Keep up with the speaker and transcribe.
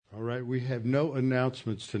right, we have no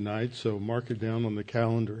announcements tonight, so mark it down on the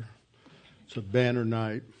calendar. It's a banner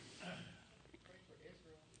night.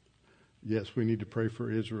 Yes, we need to pray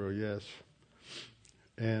for Israel, yes.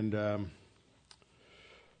 And,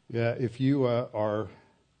 if you are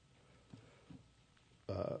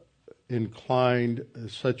inclined in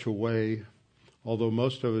such a way, although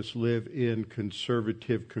most of us live in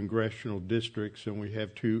conservative congressional districts and we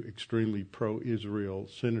have two extremely pro-Israel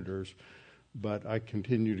senators, but I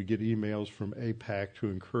continue to get emails from AIPAC to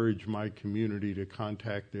encourage my community to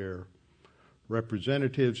contact their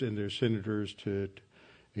representatives and their senators to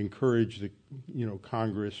encourage the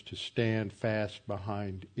Congress to stand fast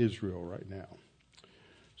behind Israel right now.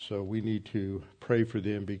 So we need to pray for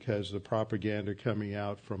them because the propaganda coming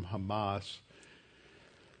out from Hamas,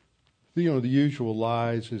 the usual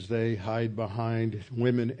lies is they hide behind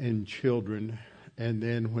women and children, and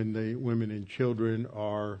then when the women and children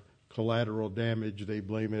are collateral damage, they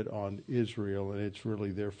blame it on Israel, and it's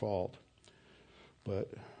really their fault.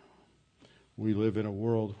 But we live in a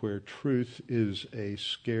world where truth is a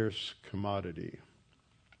scarce commodity.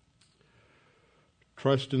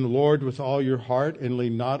 Trust in the Lord with all your heart and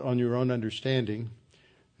lean not on your own understanding.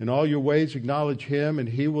 In all your ways acknowledge him, and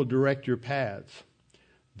he will direct your paths.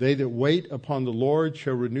 They that wait upon the Lord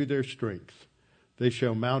shall renew their strength. They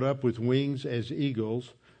shall mount up with wings as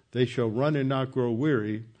eagles. They shall run and not grow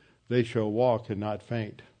weary. They shall walk and not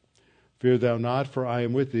faint. Fear thou not, for I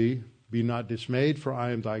am with thee. Be not dismayed, for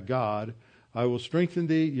I am thy God. I will strengthen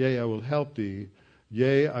thee, yea, I will help thee.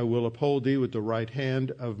 Yea, I will uphold thee with the right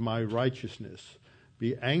hand of my righteousness.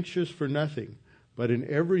 Be anxious for nothing, but in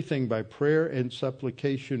everything by prayer and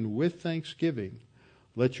supplication with thanksgiving,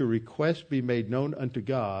 let your request be made known unto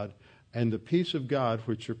God, and the peace of God,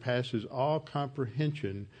 which surpasses all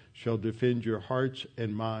comprehension, shall defend your hearts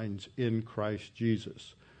and minds in Christ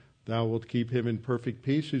Jesus. Thou wilt keep him in perfect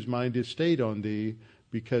peace whose mind is stayed on thee,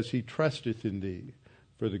 because he trusteth in thee.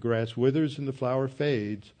 For the grass withers and the flower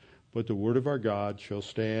fades, but the word of our God shall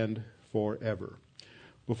stand forever.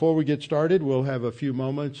 Before we get started, we'll have a few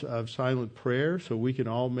moments of silent prayer so we can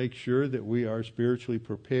all make sure that we are spiritually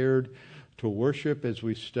prepared to worship as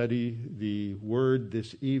we study the Word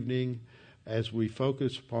this evening. As we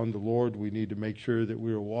focus upon the Lord, we need to make sure that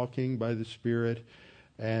we are walking by the Spirit,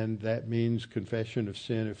 and that means confession of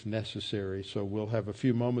sin if necessary. So we'll have a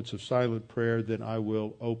few moments of silent prayer, then I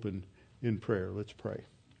will open in prayer. Let's pray.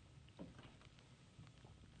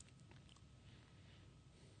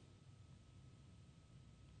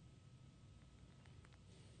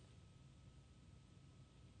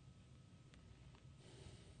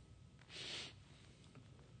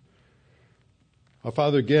 Our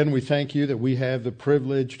Father, again, we thank you that we have the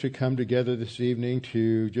privilege to come together this evening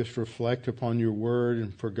to just reflect upon your word,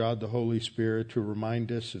 and for God the Holy Spirit to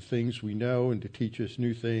remind us of things we know and to teach us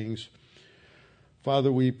new things.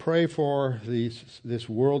 Father, we pray for this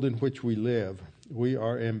world in which we live. We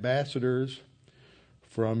are ambassadors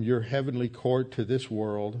from your heavenly court to this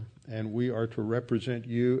world, and we are to represent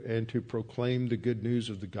you and to proclaim the good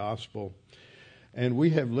news of the gospel. And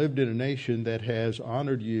we have lived in a nation that has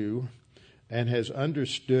honored you and has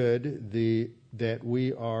understood that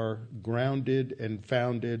we are grounded and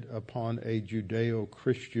founded upon a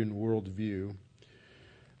Judeo-Christian worldview.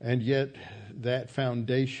 And yet that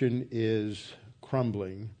foundation is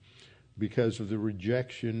crumbling because of the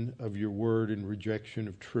rejection of your word and rejection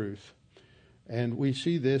of truth. And we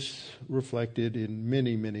see this reflected in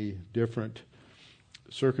many, many different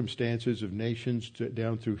circumstances of nations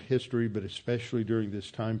down through history, but especially during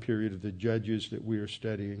this time period of the judges that we are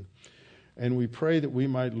studying. And we pray that we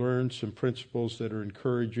might learn some principles that are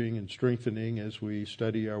encouraging and strengthening as we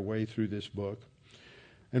study our way through this book.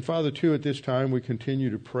 And Father, too, at this time, we continue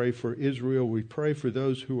to pray for Israel. We pray for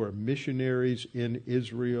those who are missionaries in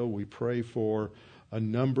Israel. We pray for a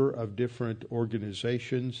number of different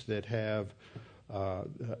organizations that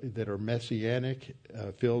are messianic,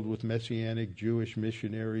 filled with messianic Jewish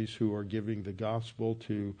missionaries who are giving the gospel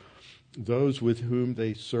to those with whom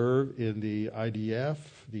they serve in the IDF,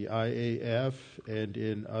 the IAF, and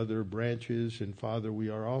in other branches. And Father, we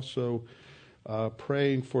are also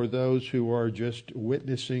praying for those who are just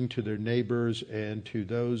witnessing to their neighbors and to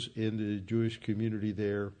those in the Jewish community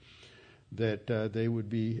there, that they would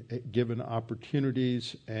be given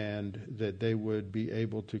opportunities and that they would be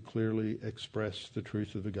able to clearly express the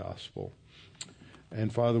truth of the gospel.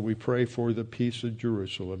 And Father, we pray for the peace of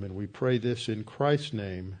Jerusalem, and we pray this in Christ's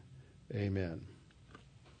name. Amen.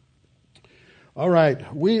 All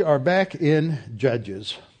right, we are back in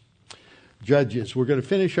Judges. We're going to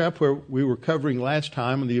finish up where we were covering last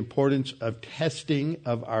time on the importance of testing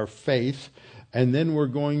of our faith And then we're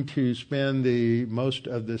going to spend the most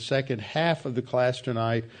of the second half of the class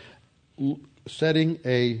tonight setting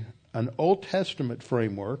an Old Testament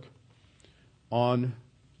framework on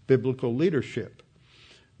biblical leadership.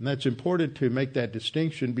 And that's important to make that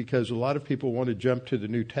distinction because a lot of people want to jump to the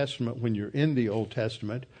New Testament when you're in the Old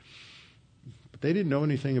Testament. But they didn't know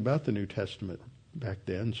anything about the New Testament back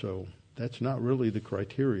then, so that's not really the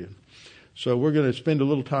criterion. So we're going to spend a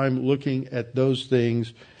little time looking at those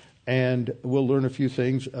things, and we'll learn a few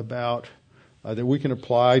things about that we can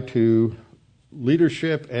apply to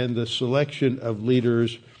leadership and the selection of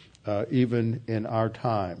leaders even in our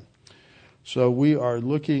time. So we are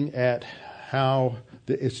looking at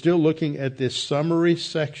it's still looking at this summary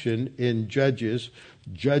section in Judges.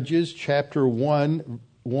 Judges chapter 1,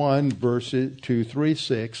 verses 2, 3,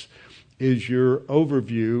 6 is your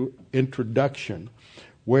overview introduction,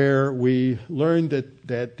 where we learned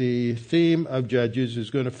that the theme of Judges is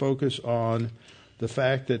going to focus on the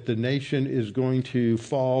fact that the nation is going to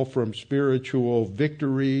fall from spiritual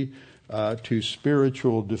victory to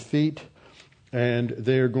spiritual defeat, and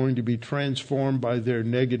they are going to be transformed by their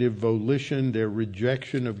negative volition, their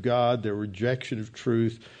rejection of God, their rejection of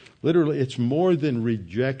truth. Literally, it's more than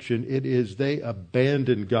rejection. It is they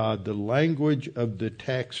abandon God. The language of the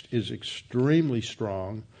text is extremely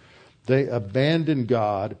strong. They abandon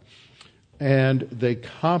God, and they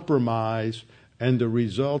compromise, and the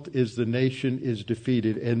result is the nation is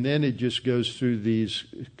defeated. And then it just goes through these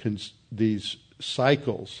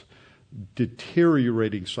cycles,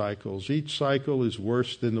 deteriorating cycles. Each cycle is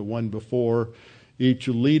worse than the one before. Each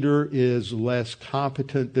leader is less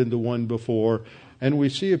competent than the one before. And we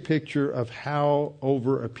see a picture of how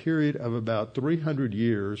over a period of about 300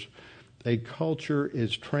 years, a culture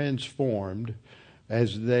is transformed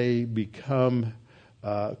as they become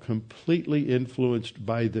completely influenced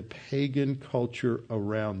by the pagan culture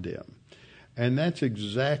around them. And that's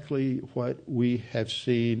exactly what we have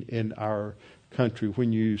seen in our country.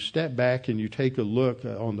 When you step back and you take a look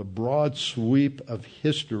on the broad sweep of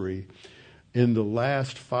history in the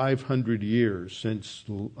last 500 years, since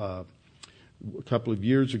a couple of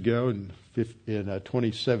years ago in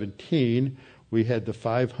 2017, we had the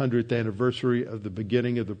 500th anniversary of the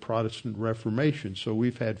beginning of the Protestant Reformation. So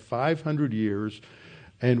we've had 500 years,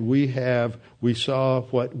 and we saw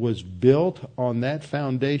what was built on that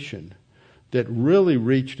foundation that really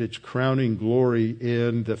reached its crowning glory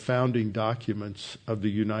in the founding documents of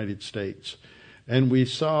the United States. And we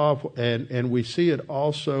saw, and we see it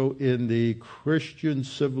also in the Christian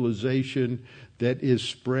civilization that is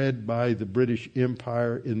spread by the British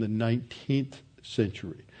Empire in the 19th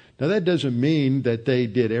century. Now, that doesn't mean that they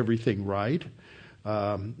did everything right.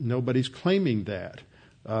 Nobody's claiming that.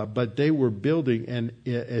 But they were building, and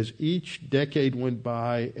as each decade went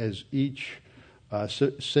by, as each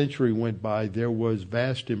century went by, there was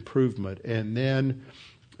vast improvement. And then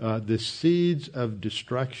the seeds of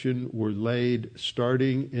destruction were laid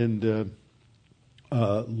starting in the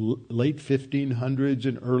late 1500s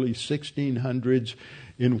and early 1600s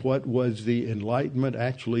in what was the Enlightenment.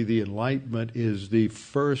 Actually, the Enlightenment is the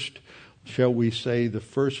first, shall we say, the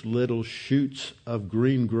first little shoots of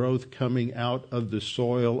green growth coming out of the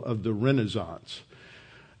soil of the Renaissance.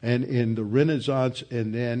 And in the Renaissance,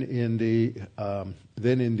 and then in the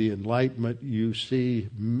Enlightenment, you see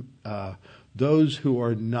those who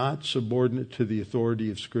are not subordinate to the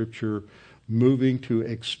authority of Scripture moving to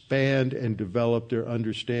expand and develop their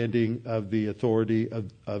understanding of the authority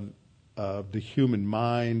of the human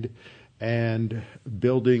mind, and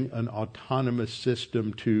building an autonomous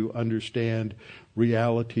system to understand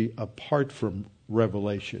reality apart from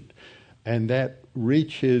revelation. And that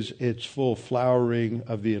reaches its full flowering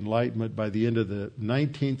of the Enlightenment by the end of the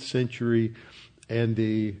 19th century, and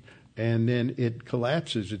then it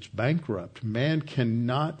collapses. It's bankrupt. Man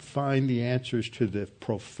cannot find the answers to the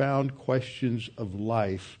profound questions of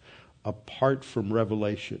life apart from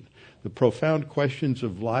revelation. The profound questions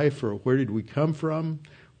of life are: where did we come from?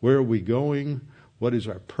 Where are we going? What is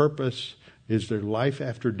our purpose? Is there life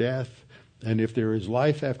after death? And if there is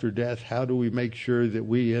life after death, how do we make sure that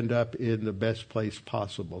we end up in the best place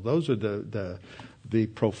possible? Those are the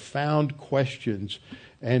profound questions.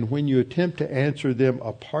 And when you attempt to answer them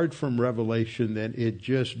apart from revelation, then it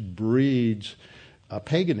just breeds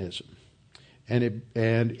paganism. And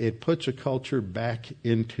it puts a culture back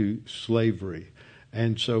into slavery.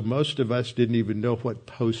 And so most of us didn't even know what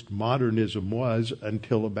postmodernism was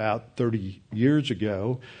until about 30 years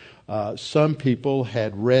ago. Some people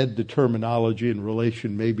had read the terminology in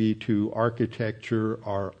relation maybe to architecture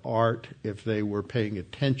or art if they were paying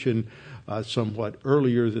attention somewhat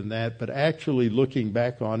earlier than that. But actually looking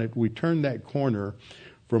back on it, we turned that corner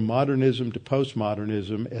from modernism to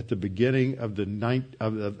postmodernism at the beginning of the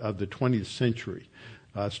 20th century,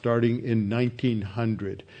 starting in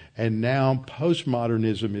 1900. And now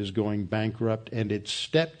postmodernism is going bankrupt, and its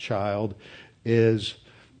stepchild is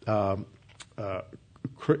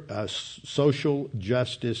social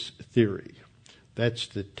justice theory. That's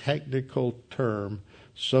the technical term,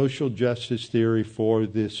 social justice theory, for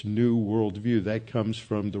this new worldview. That comes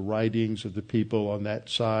from the writings of the people on that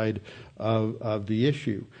side of the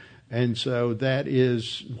issue. And so that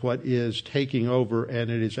is what is taking over,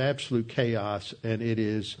 and it is absolute chaos, and it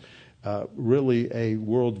is really a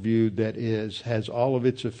worldview that has all of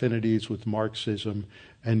its affinities with Marxism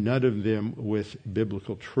and none of them with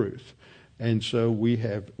biblical truth. And so we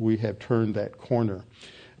have turned that corner.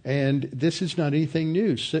 And this is not anything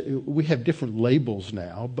new. So we have different labels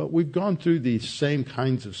now, but we've gone through these same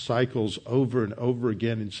kinds of cycles over and over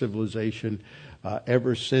again in civilization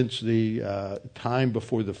ever since the time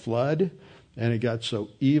before the flood. And it got so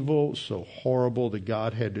evil, so horrible, that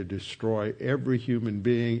God had to destroy every human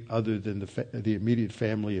being other than the immediate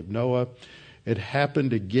family of Noah. It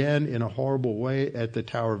happened again in a horrible way at the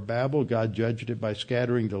Tower of Babel. God judged it by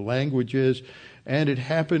scattering the languages. And it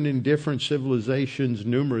happened in different civilizations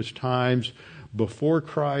numerous times before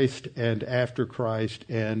Christ and after Christ.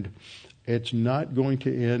 And it's not going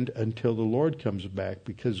to end until the Lord comes back,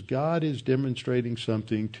 because God is demonstrating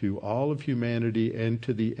something to all of humanity and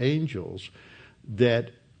to the angels,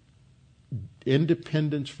 that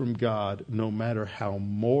independence from God, no matter how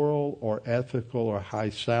moral or ethical or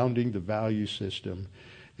high-sounding the value system,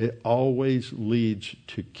 it always leads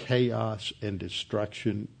to chaos and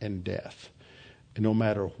destruction and death. And no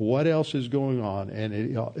matter what else is going on, and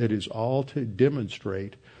it is all to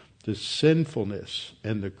demonstrate the sinfulness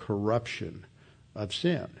and the corruption of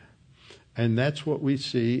sin. And that's what we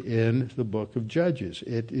see in the book of Judges.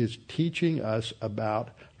 It is teaching us about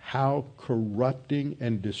how corrupting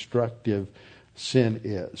and destructive sin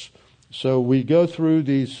is. So we go through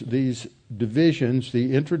these divisions,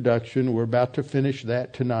 the introduction. We're about to finish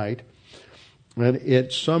that tonight. And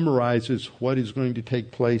it summarizes what is going to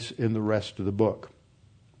take place in the rest of the book.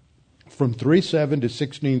 From 3:7 to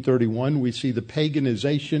 16:31, we see the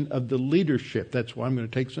paganization of the leadership. That's why I'm going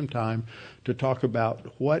to take some time to talk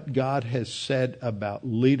about what God has said about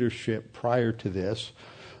leadership prior to this.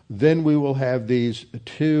 Then we will have these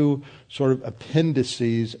two sort of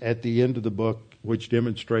appendices at the end of the book, which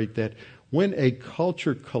demonstrate that when a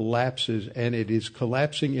culture collapses, and it is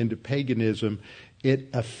collapsing into paganism, it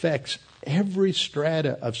affects every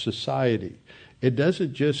strata of society. It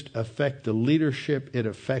doesn't just affect the leadership, it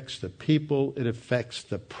affects the people, it affects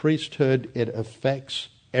the priesthood, it affects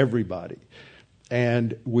everybody.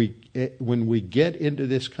 And when we get into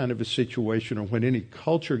this kind of a situation, or when any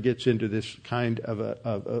culture gets into this kind of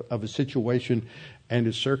a situation and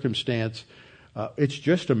a circumstance, it's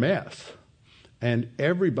just a mess. And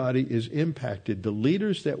everybody is impacted. The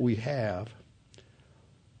leaders that we have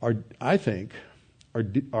are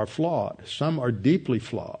flawed. Some are deeply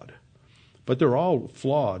flawed. But they're all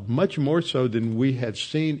flawed, much more so than we have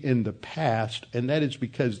seen in the past, and that is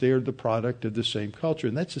because they're the product of the same culture.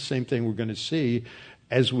 And that's the same thing we're going to see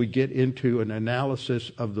as we get into an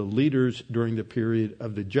analysis of the leaders during the period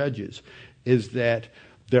of the Judges, is that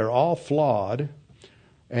they're all flawed,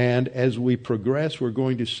 and as we progress, we're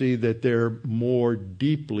going to see that they're more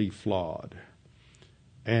deeply flawed.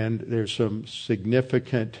 And there's some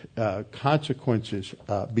significant consequences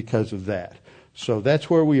because of that. So that's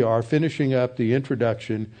where we are, finishing up the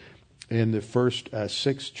introduction in the first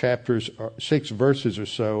 6 verses or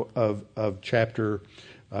so of chapter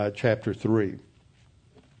 3.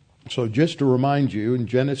 So just to remind you, in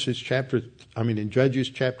Judges chapter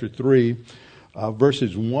 3,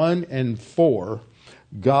 verses 1 and 4,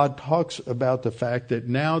 God talks about the fact that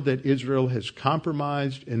now that Israel has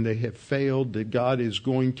compromised and they have failed, that God is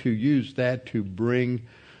going to use that to bring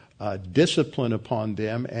discipline upon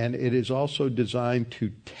them, and it is also designed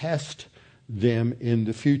to test them in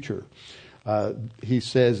the future. He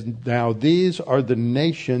says, "Now these are the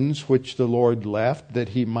nations which the Lord left, that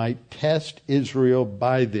he might test Israel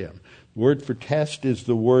by them." The word for test is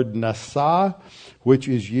the word nasa, which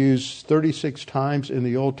is used 36 times in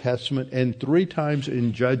the Old Testament and 3 times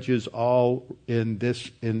in Judges, all in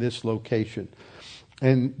this location.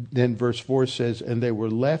 And then verse 4 says, "And they were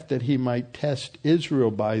left that he might test Israel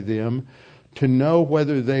by them, to know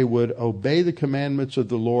whether they would obey the commandments of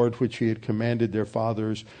the Lord, which he had commanded their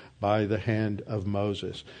fathers by the hand of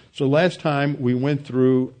Moses." So last time we went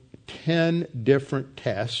through 10 different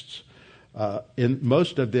tests, in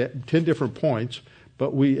most of the 10 different points,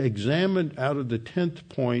 But we examined out of the 10th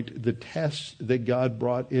point the tests that God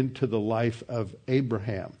brought into the life of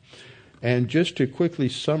Abraham. And just to quickly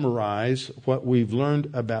summarize what we've learned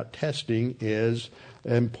about testing is,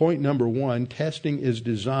 and point number 1, testing is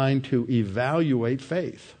designed to evaluate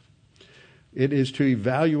faith. It is to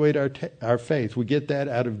evaluate our faith. We get that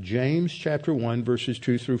out of James chapter 1, verses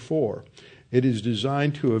 2 through 4. It is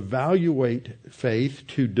designed to evaluate faith,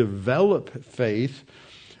 to develop faith,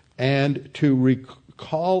 and to recall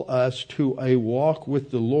us to a walk with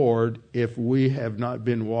the Lord if we have not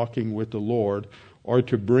been walking with the Lord, or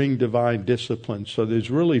to bring divine discipline. So there's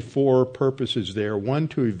really 4 purposes there. 1,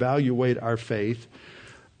 to evaluate our faith.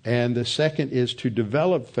 And the second is to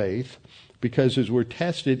develop faith, because as we're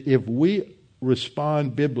tested, if we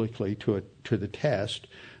respond biblically to the test,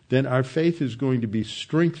 then our faith is going to be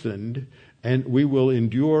strengthened, and we will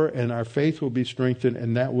endure, and our faith will be strengthened,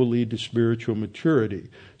 and that will lead to spiritual maturity.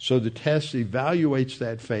 So the test evaluates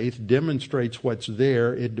that faith, demonstrates what's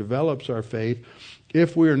there, it develops our faith.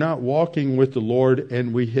 If we are not walking with the Lord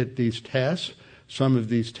and we hit these tests, some of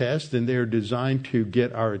these tests, then they're designed to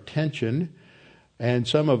get our attention. And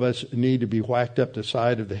some of us need to be whacked up the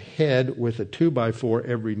side of the head with a 2x4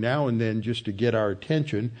 every now and then just to get our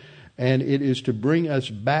attention. And it is to bring us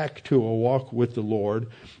back to a walk with the Lord.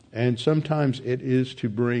 And sometimes it is to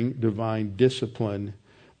bring divine discipline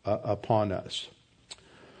upon us.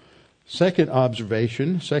 Second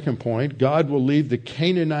observation, second point, God will leave the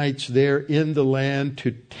Canaanites there in the land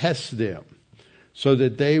to test them so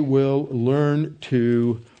that they will learn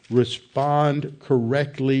to respond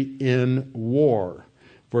correctly in war.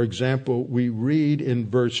 For example, we read in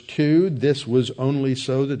verse 2, this was only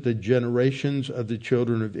so that the generations of the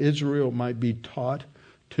children of Israel might be taught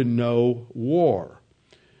to know war.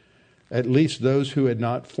 At least those who had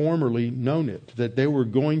not formerly known it, that they were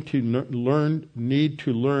going to need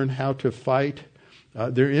to learn how to fight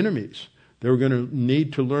their enemies. They were going to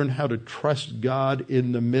need to learn how to trust God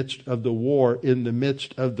in the midst of the war, in the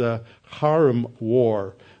midst of the Haram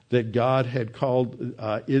war that God had called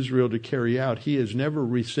Israel to carry out. He has never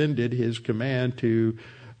rescinded his command to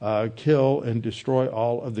kill and destroy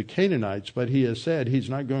all of the Canaanites, but he has said he's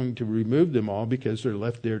not going to remove them all because they're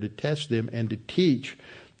left there to test them and to teach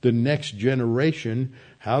the next generation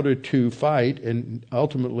how to fight. And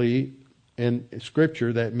ultimately, in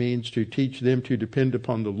Scripture, that means to teach them to depend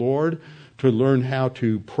upon the Lord, to learn how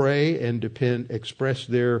to pray and express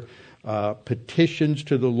their petitions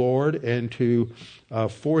to the Lord, and to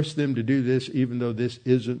force them to do this even though this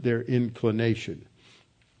isn't their inclination.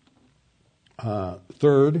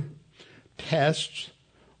 Third, tests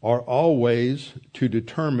are always to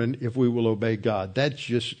determine if we will obey God. That's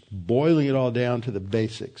just boiling it all down to the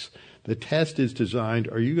basics. The test is designed,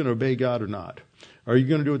 are you going to obey God or not? Are you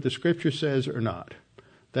going to do what the Scripture says or not?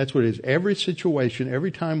 That's what it is. Every situation, every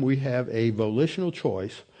time we have a volitional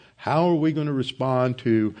choice, how are we going to respond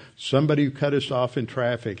to somebody who cut us off in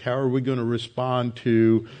traffic? How are we going to respond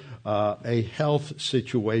to a health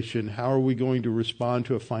situation? How are we going to respond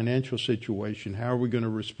to a financial situation? How are we going to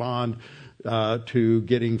respond to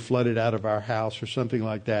getting flooded out of our house or something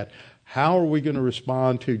like that? How are we going to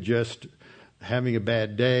respond to just having a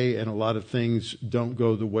bad day and a lot of things don't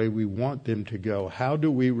go the way we want them to go? How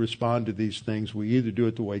do we respond to these things? We either do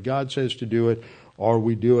it the way God says to do it, or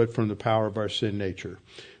we do it from the power of our sin nature.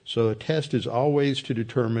 So the test is always to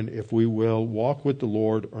determine if we will walk with the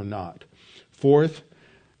Lord or not. Fourth,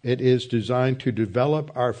 it is designed to develop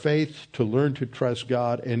our faith, to learn to trust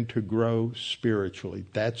God, and to grow spiritually.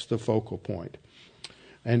 That's the focal point.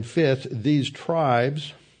 And fifth, these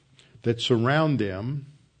tribes that surround them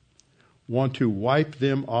want to wipe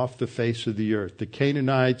them off the face of the earth. The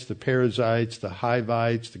Canaanites, the Perizzites, the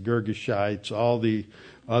Hivites, the Girgashites, all the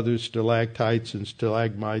other stalactites and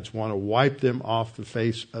stalagmites want to wipe them off the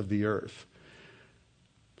face of the earth.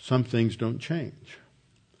 Some things don't change.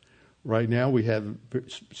 Right now we have a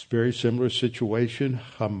very similar situation.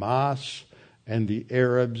 Hamas and the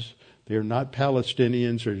Arabs, they're not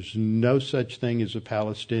Palestinians. There's no such thing as a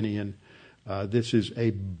Palestinian. This is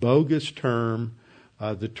a bogus term.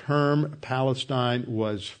 The term Palestine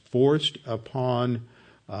was forced upon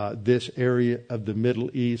this area of the Middle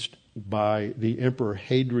East by the Emperor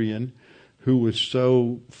Hadrian, who was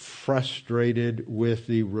so frustrated with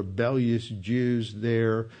the rebellious Jews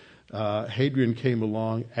there. Hadrian came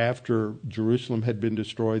along after Jerusalem had been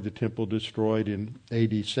destroyed, the temple destroyed in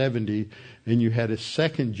AD 70, and you had a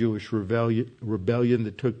second Jewish rebellion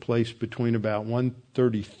that took place between about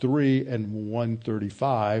 133 and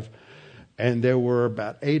 135, and there were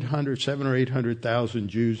about 700 or 800,000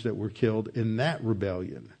 Jews that were killed in that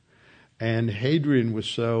rebellion. And Hadrian was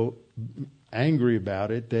so angry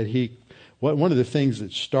about it that he one of the things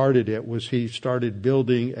that started it was he started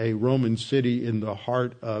building a Roman city in the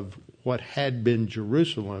heart of what had been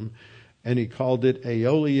Jerusalem, and he called it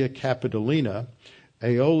Aelia Capitolina.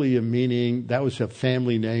 Aelia meaning that was a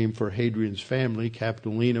family name for Hadrian's family.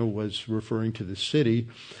 Capitolina was referring to the city.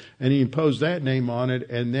 And he imposed that name on it.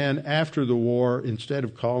 And then after the war, instead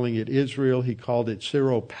of calling it Israel, he called it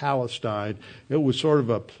Syro-Palestine. It was sort of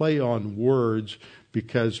a play on words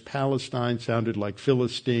because Palestine sounded like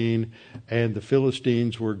Philistine, and the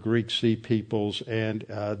Philistines were Greek Sea peoples. And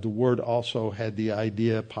the word also had the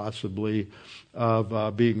idea possibly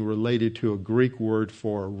of being related to a Greek word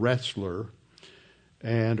for wrestler.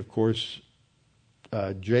 And, of course,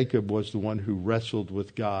 Jacob was the one who wrestled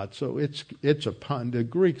with God. So it's a pun. The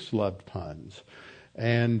Greeks loved puns.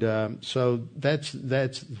 And so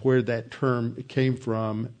that's where that term came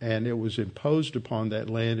from, and it was imposed upon that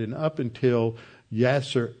land. And up until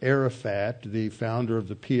Yasser Arafat, the founder of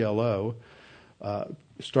the PLO,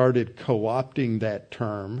 started co-opting that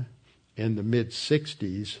term in the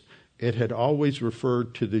mid-'60s, it had always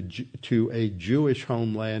referred to a Jewish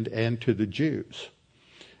homeland and to the Jews.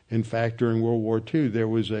 In fact, during World War II, there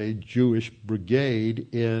was a Jewish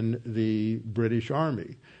brigade in the British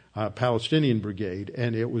Army, Palestinian brigade,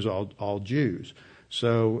 and it was all Jews.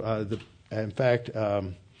 So, in fact,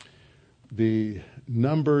 the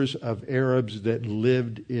numbers of Arabs that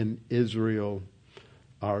lived in Israel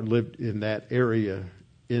or lived in that area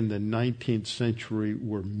in the 19th century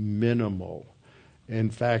were minimal. In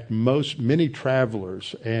fact, many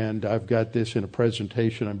travelers, and I've got this in a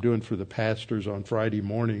presentation I'm doing for the pastors on Friday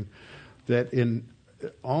morning, that in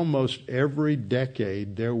almost every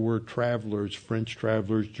decade there were travelers, French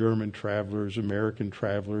travelers, German travelers, American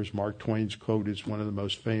travelers. Mark Twain's quote is one of the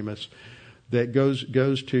most famous, that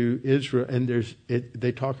goes to Israel, and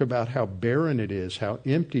they talk about how barren it is, how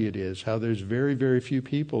empty it is, how there's very, very few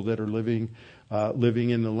people that are living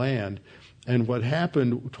in the land. And what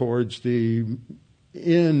happened towards the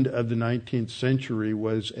end of the 19th century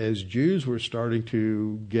was, as Jews were starting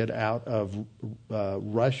to get out of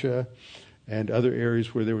Russia and other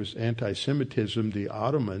areas where there was anti-Semitism, the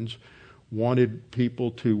Ottomans wanted people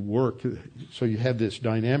to work. So you have this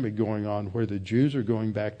dynamic going on where the Jews are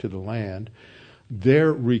going back to the land.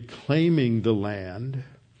 They're reclaiming the land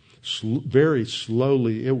very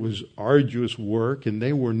slowly. It was arduous work, and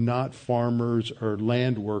they were not farmers or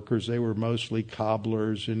land workers. They were mostly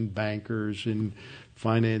cobblers and bankers and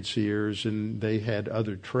financiers, and they had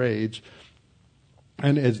other trades.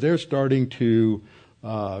 And as they're starting to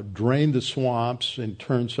drain the swamps and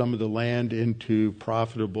turn some of the land into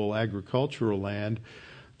profitable agricultural land,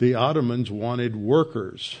 the Ottomans wanted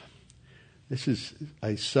workers. This is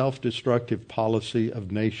a self-destructive policy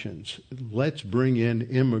of nations. Let's bring in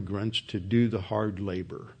immigrants to do the hard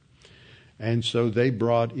labor. And so they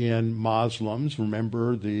brought in Muslims.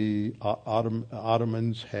 Remember, the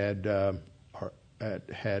Ottomans had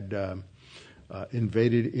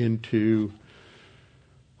invaded into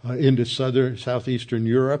southeastern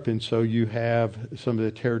Europe, and so you have some of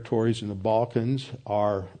the territories in the Balkans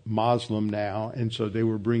are Muslim now, and so they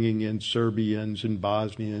were bringing in Serbians and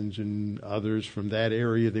Bosnians and others from that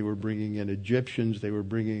area. They were bringing in Egyptians, they were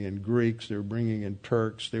bringing in Greeks, they were bringing in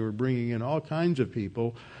Turks, they were bringing in all kinds of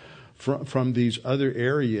people from these other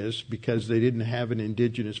areas because they didn't have an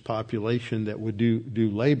indigenous population that would do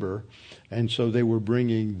labor. And so they were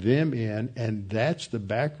bringing them in, and that's the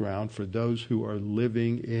background for those who are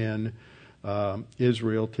living in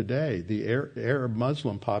Israel today. The Arab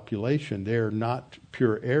Muslim population, they're not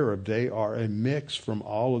pure Arab. They are a mix from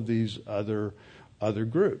all of these other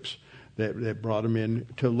groups that brought them in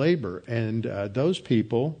to labor. And those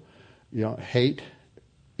people, hate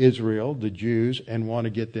Israel, the Jews, and want to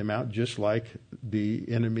get them out, just like the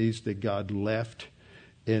enemies that God left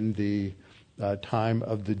in the time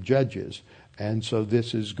of the judges. And so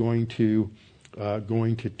this is going to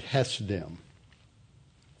test them.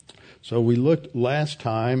 So we looked last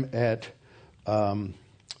time at the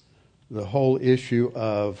whole issue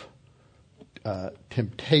of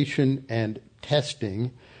temptation and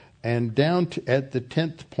testing, and down at the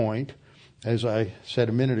 10th point, as I said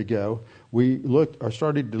a minute ago, we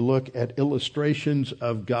started to look at illustrations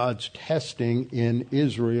of God's testing in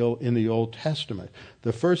Israel in the Old Testament.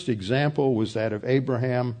 The first example was that of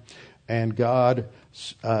Abraham, and God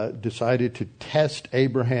decided to test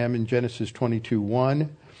Abraham in Genesis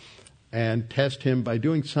 22:1, and test him by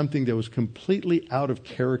doing something that was completely out of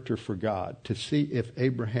character for God, to see if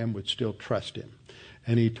Abraham would still trust him.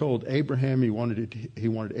 And he told Abraham he wanted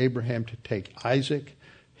Abraham to take Isaac,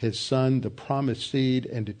 his son, the promised seed,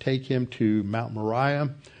 and to take him to Mount Moriah,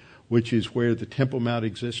 which is where the Temple Mount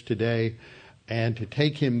exists today, and to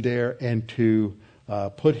take him there and to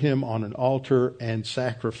put him on an altar and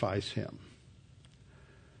sacrifice him.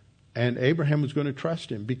 And Abraham was going to trust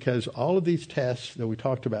him, because all of these tests that we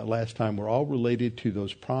talked about last time were all related to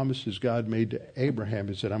those promises God made to Abraham.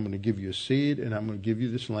 He said, I'm going to give you a seed and I'm going to give you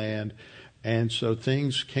this land. And so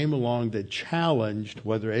things came along that challenged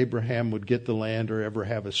whether Abraham would get the land or ever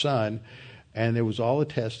have a son. And it was all a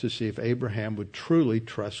test to see if Abraham would truly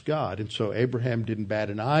trust God. And so Abraham didn't bat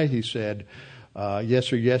an eye. He said, yes,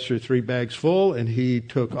 sir, 3 bags full. And he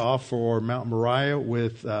took off for Mount Moriah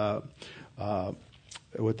with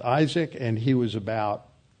Isaac, and he was about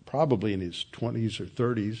probably in his 20s or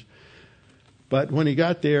 30s. But when he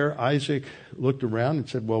got there, Isaac looked around and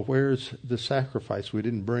said, well, where's the sacrifice? We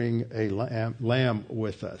didn't bring a lamb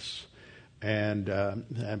with us. And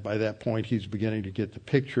by that point, he's beginning to get the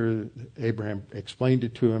picture. Abraham explained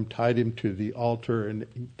it to him, tied him to the altar,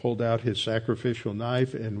 and pulled out his sacrificial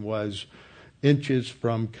knife and was inches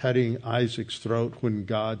from cutting Isaac's throat when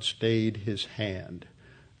God stayed his hand.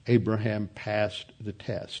 Abraham passed the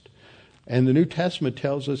test. And the New Testament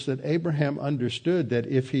tells us that Abraham understood that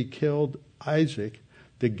if he killed Isaac,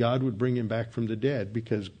 that God would bring him back from the dead,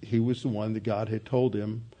 because he was the one that God had told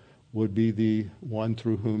him would be the one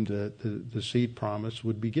through whom the seed promise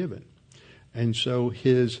would be given. And so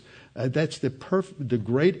that's the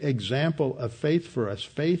great example of faith for us.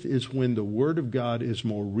 Faith is when the Word of God is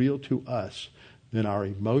more real to us than our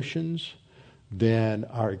emotions, than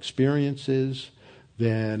our experiences,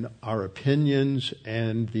 than our opinions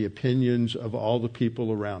and the opinions of all the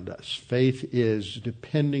people around us. Faith is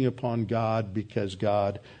depending upon God because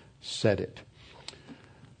God said it.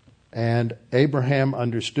 And Abraham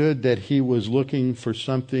understood that he was looking for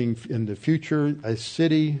something in the future, a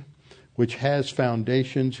city which has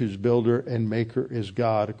foundations, whose builder and maker is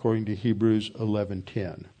God, according to Hebrews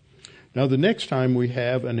 11:10. Now, the next time we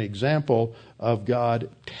have an example of God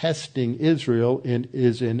testing Israel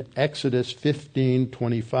is in Exodus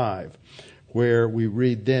 15:25, where we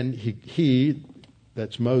read, then he,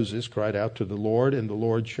 that's Moses, cried out to the Lord, and the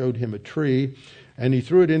Lord showed him a tree, and he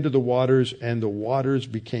threw it into the waters, and the waters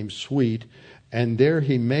became sweet. And there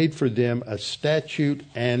he made for them a statute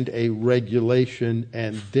and a regulation,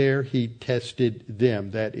 and there he tested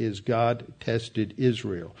them. That is, God tested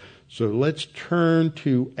Israel. So let's turn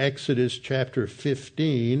to Exodus chapter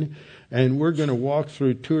 15, and we're going to walk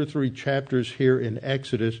through 2 or 3 chapters here in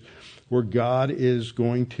Exodus where God is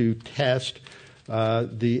going to test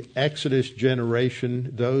the Exodus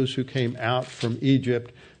generation, those who came out from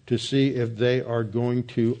Egypt, to see if they are going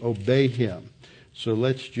to obey him. So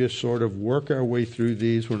let's just sort of work our way through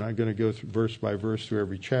these. We're not going to go through verse by verse through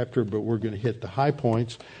every chapter, but we're going to hit the high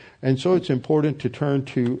points. And so it's important to turn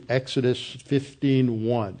to Exodus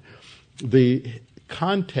 15:1. The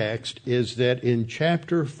context is that in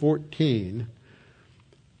chapter 14,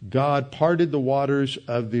 God parted the waters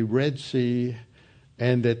of the Red Sea,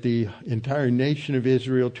 and that the entire nation of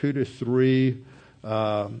Israel, 2 to 3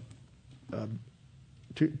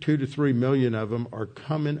 million of them, are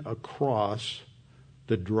coming across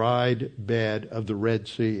the dried bed of the Red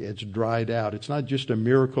Sea. It's dried out. It's not just a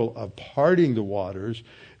miracle of parting the waters.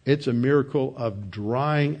 It's a miracle of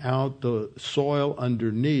drying out the soil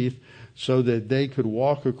underneath so that they could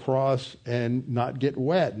walk across and not get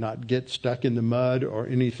wet, not get stuck in the mud or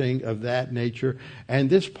anything of that nature. And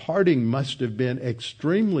this parting must have been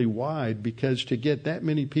extremely wide, because to get that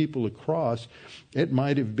many people across, it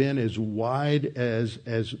might have been as wide as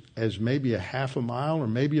maybe a half a mile or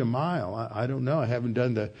maybe a mile. I don't know. I haven't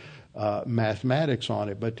done the mathematics on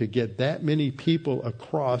it. But to get that many people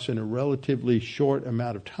across in a relatively short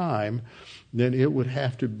amount of time, then it would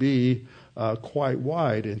have to be quite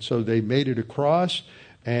wide. And so they made it across,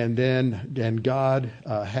 and then God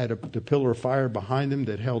had the pillar of fire behind them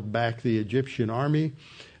that held back the Egyptian army.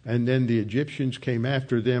 And then the Egyptians came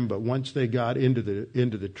after them, but once they got into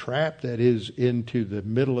the trap, that is, into the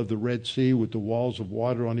middle of the Red Sea with the walls of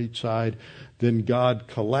water on each side, then God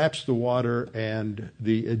collapsed the water, and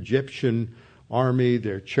the Egyptian army,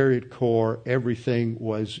 their chariot corps, everything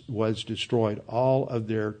was destroyed. All of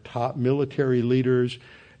their top military leaders,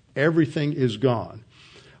 everything is gone.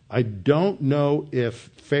 I don't know if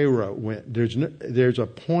Pharaoh went. There's a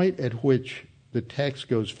point at which the text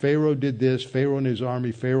goes, Pharaoh did this, Pharaoh and his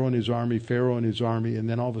army, Pharaoh and his army, Pharaoh and his army, and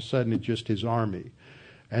then all of a sudden it's just his army.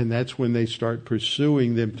 And that's when they start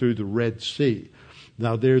pursuing them through the Red Sea.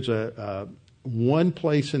 Now there's one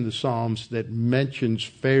place in the Psalms that mentions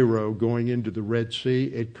Pharaoh going into the Red Sea.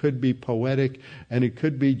 It could be poetic, and it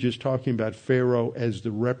could be just talking about Pharaoh as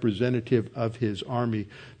the representative of his army.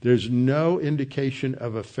 There's no indication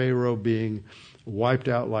of a Pharaoh being wiped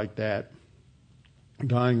out like that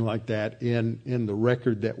dying like that in the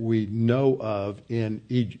record that we know of in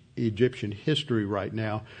Egyptian history right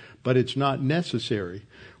now, but it's not necessary.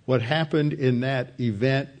 What happened in that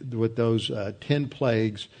event with those 10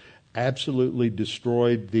 plagues absolutely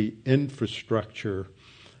destroyed the infrastructure,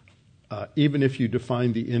 even if you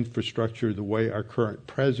define the infrastructure the way our current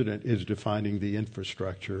president is defining the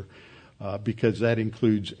infrastructure, because that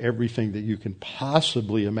includes everything that you can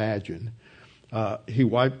possibly imagine.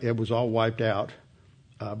 It was all wiped out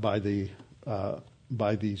by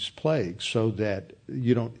these plagues, so that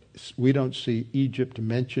we don't see Egypt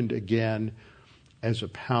mentioned again as a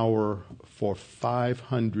power for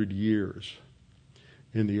 500 years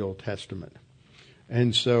in the Old Testament.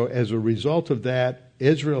 And so as a result of that,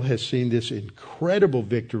 Israel has seen this incredible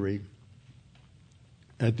victory.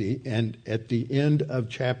 At the end of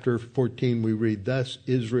chapter 14, we read, "Thus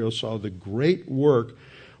Israel saw the great work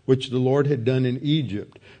which the Lord had done in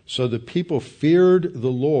Egypt. So the people feared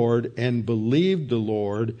the Lord and believed the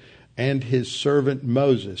Lord and his servant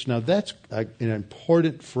Moses." Now that's an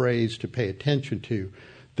important phrase to pay attention to.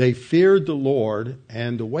 They feared the Lord,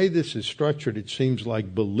 and the way this is structured, it seems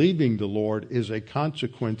like believing the Lord is a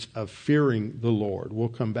consequence of fearing the Lord. We'll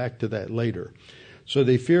come back to that later. So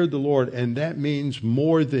they feared the Lord, and that means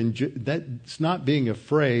more than that's not being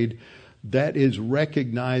afraid. That is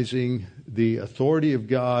recognizing the authority of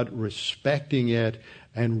God, respecting it,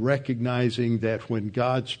 and recognizing that when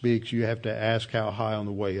God speaks, you have to ask how high on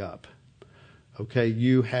the way up. Okay,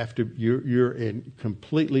 you're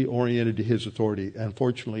completely oriented to his authority.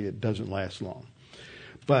 Unfortunately, it doesn't last long.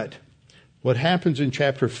 But what happens in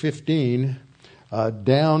chapter 15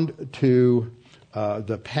 down to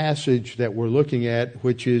the passage that we're looking at,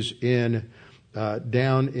 which is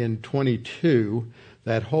down in 22,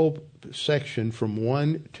 that whole section from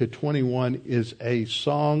 1 to 21 is a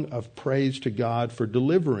song of praise to God for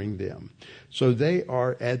delivering them. So they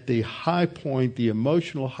are at the high point, the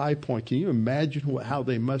emotional high point. Can you imagine how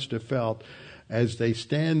they must have felt as they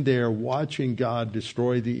stand there watching God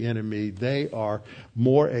destroy the enemy? They are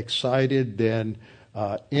more excited than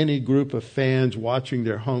any group of fans watching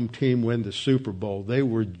their home team win the Super Bowl. They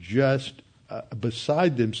were just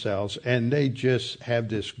beside themselves, and they just have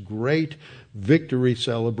this great victory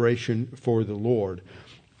celebration for the Lord.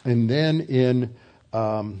 And then in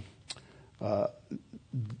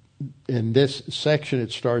this section,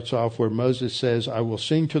 it starts off where Moses says, "I will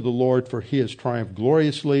sing to the Lord, for he has triumphed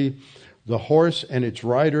gloriously. The horse and its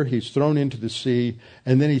rider he's thrown into the sea."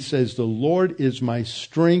 And then he says, "The Lord is my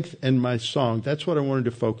strength and my song." That's what I wanted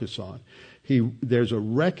to focus on. There's a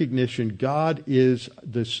recognition God is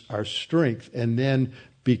our strength. And then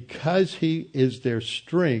because he is their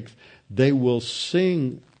strength, they will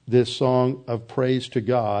sing this song of praise to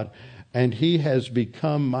God. And he has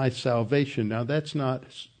become my salvation. Now that's not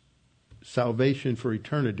salvation for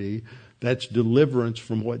eternity. That's deliverance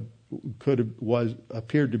from what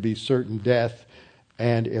appeared to be certain death,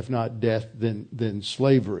 and if not death, then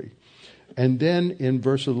slavery. And then in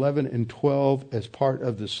verse 11 and 12, as part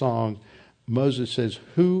of the song, Moses says,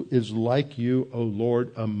 "Who is like you, O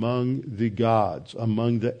Lord, among the gods,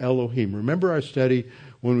 among the Elohim?" Remember our study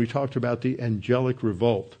when we talked about the angelic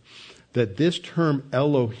revolt, that this term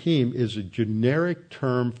Elohim is a generic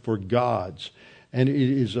term for gods, and it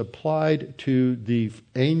is applied to the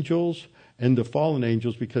angels and the fallen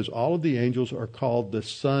angels, because all of the angels are called the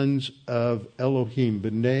sons of Elohim,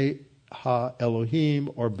 B'nai Ha Elohim,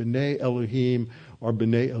 or B'nai Elohim, or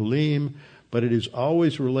B'nai Elim, but it is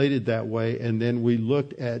always related that way. And then we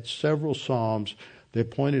looked at several Psalms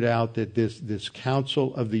that pointed out that this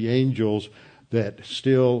council of the angels that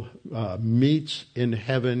still meets in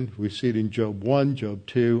heaven. We see it in Job 1, Job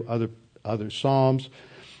 2, other Psalms,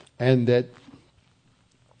 and that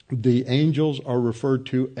the angels are referred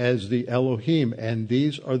to as the Elohim, and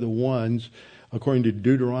these are the ones, according to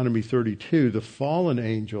Deuteronomy 32, the fallen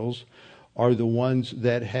angels are the ones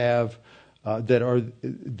that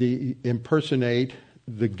impersonate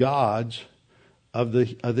the gods of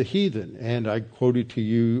the heathen. And I quoted to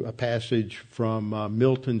you a passage from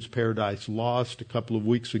Milton's Paradise Lost a couple of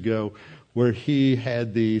weeks ago, where he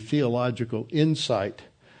had the theological insight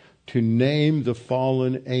to name the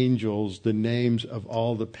fallen angels the names of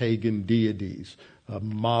all the pagan deities,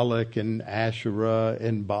 Moloch and Asherah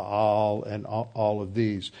and Baal and all of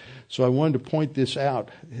these. So I wanted to point this out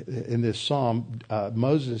in this psalm.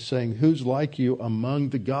 Moses is saying, "Who's like you among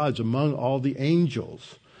the gods, among all the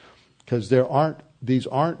angels?" Because these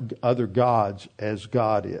aren't other gods as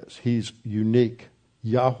God is. He's unique.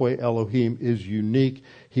 Yahweh Elohim is unique.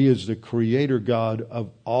 He is the creator God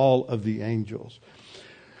of all of the angels.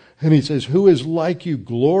 And he says, who is like you,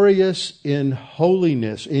 glorious in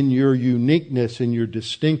holiness, in your uniqueness, in your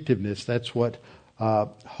distinctiveness. That's what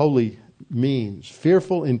holy means.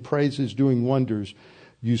 Fearful in praises, doing wonders.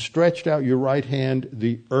 You stretched out your right hand,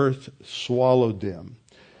 the earth swallowed them.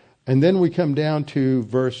 And then we come down to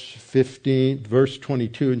verse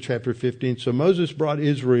 22 in chapter 15. So Moses brought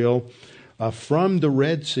Israel from the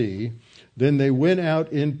Red Sea. Then they went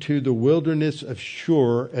out into the wilderness of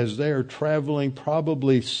Shur as they are traveling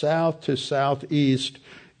probably south to southeast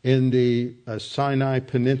in the Sinai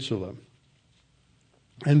Peninsula.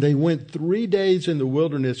 And they went 3 days in the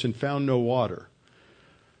wilderness and found no water.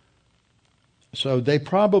 So they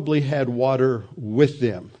probably had water with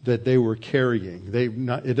them that they were carrying.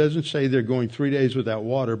 It doesn't say they're going 3 days without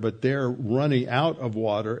water, but they're running out of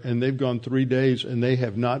water, and they've gone 3 days and they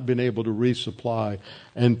have not been able to resupply.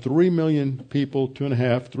 And 3 million people,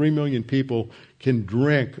 3 million people can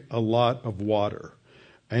drink a lot of water.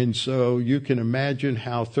 And so you can imagine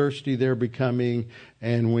how thirsty they're becoming.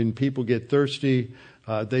 And when people get thirsty,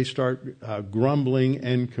 they start grumbling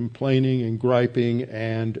and complaining and griping,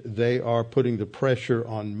 and they are putting the pressure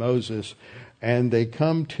on Moses. And they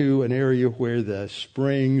come to an area where the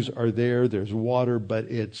springs are there. There's water, but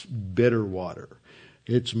it's bitter water.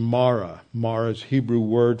 It's Mara. Mara's Hebrew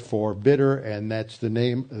word for bitter, and that's the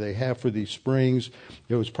name they have for these springs.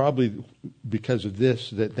 It was probably because of this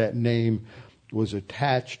that name was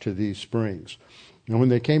attached to these springs. And when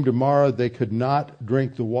they came to Mara, they could not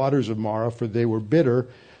drink the waters of Mara, for they were bitter.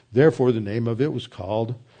 Therefore, the name of it was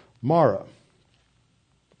called Mara.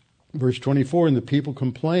 Verse 24, and the people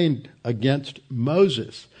complained against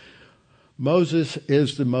Moses. Moses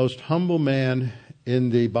is the most humble man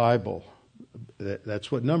in the Bible.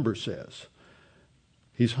 That's what Numbers says.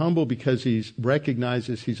 He's humble because he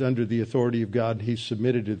recognizes he's under the authority of God, and he's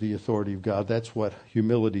submitted to the authority of God. That's what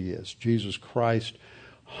humility is. Jesus Christ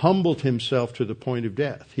humbled himself to the point of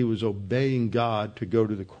death. He was obeying God to go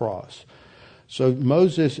to the cross. So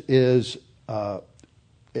Moses is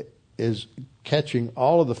catching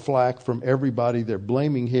all of the flack from everybody. They're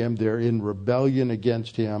blaming him. They're in rebellion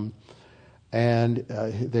against him. And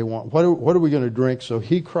they want, what are we going to drink? So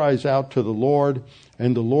he cries out to the Lord,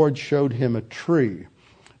 and the Lord showed him a tree.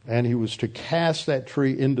 And he was to cast that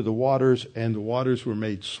tree into the waters, and the waters were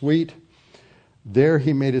made sweet. There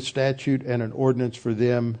he made a statute and an ordinance for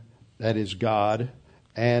them, that is God,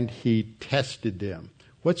 and he tested them.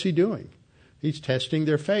 What's he doing? He's testing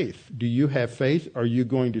their faith. Do you have faith? Are you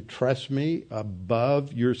going to trust me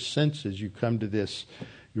above your senses? You come to this,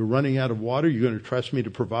 you're running out of water. You're going to trust me to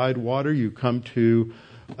provide water. You come to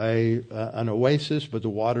an oasis, but the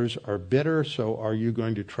waters are bitter. So are you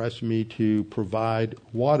going to trust me to provide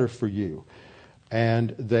water for you?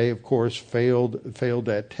 And they, of course, failed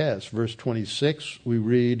that test. Verse 26, we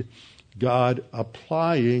read God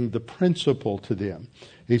applying the principle to them.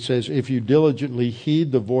 He says, if you diligently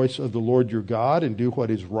heed the voice of the Lord your God and do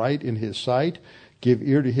what is right in his sight, give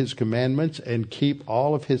ear to his commandments and keep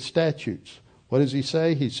all of his statutes. What does he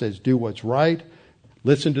say? He says, do what's right,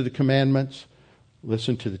 listen to the commandments,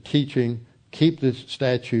 listen to the teaching, keep the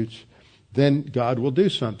statutes, then God will do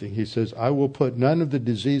something. He says, I will put none of the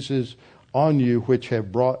diseases on you which I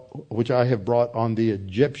have brought on the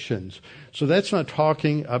Egyptians. So that's not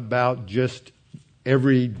talking about just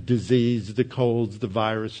every disease, the colds, the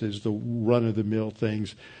viruses, the run-of-the-mill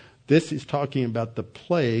things. This is talking about the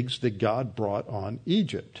plagues that God brought on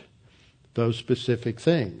Egypt, those specific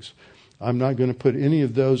things. I'm not going to put any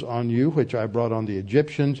of those on you which I brought on the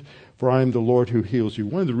Egyptians, for I am the Lord who heals you.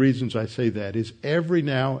 One of the reasons I say that is every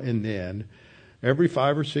now and then, every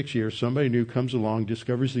 5 or 6 years, somebody new comes along,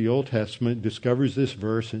 discovers the Old Testament, discovers this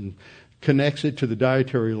verse, and connects it to the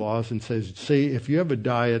dietary laws and says, see, if you have a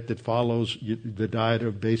diet that follows the diet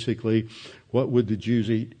of basically what would the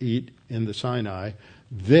Jews eat in the Sinai,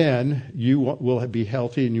 then you will be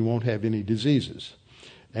healthy and you won't have any diseases.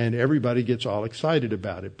 And everybody gets all excited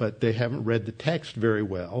about it, but they haven't read the text very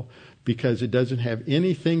well because it doesn't have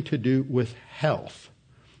anything to do with health.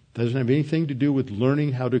 It doesn't have anything to do with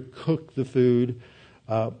learning how to cook the food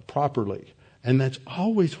properly. And that's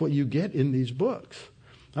always what you get in these books.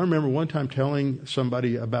 I remember one time telling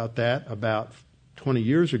somebody about that about 20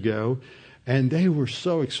 years ago, and they were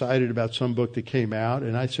so excited about some book that came out,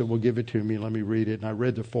 and I said, well, give it to me, let me read it. And I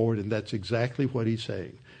read the foreword, and that's exactly what he's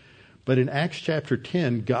saying. But in Acts chapter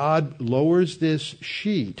 10, God lowers this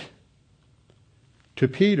sheet to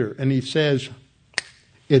Peter, and he says,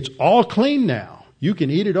 it's all clean now. You can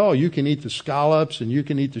eat it all. You can eat the scallops, and you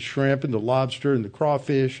can eat the shrimp and the lobster and the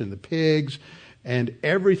crawfish and the pigs and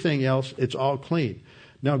everything else. It's all clean.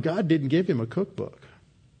 Now, God didn't give him a cookbook.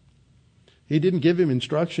 He didn't give him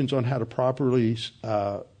instructions on how to properly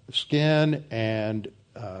skin and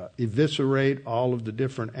eviscerate all of the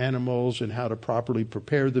different animals and how to properly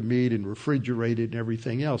prepare the meat and refrigerate it and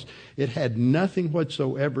everything else. It had nothing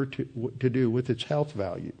whatsoever to do with its health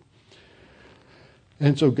value.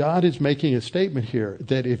 And so God is making a statement here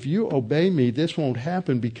that if you obey me, this won't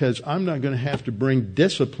happen because I'm not going to have to bring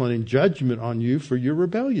discipline and judgment on you for your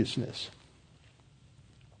rebelliousness.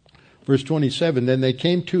 Verse 27, then they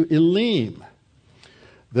came to Elim,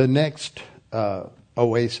 the next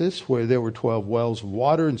oasis, where there were 12 wells of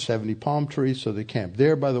water and 70 palm trees. So they camped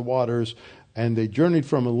there by the waters, and they journeyed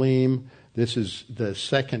from Elim. This is the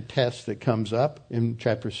second test that comes up in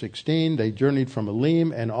chapter 16. They journeyed from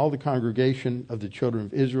Elim, and all the congregation of the children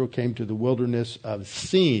of Israel came to the wilderness of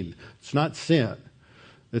Sin. It's not Sin.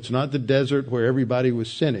 It's not the desert where everybody was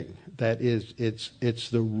sinning. That is, it's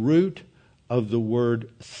the root of the word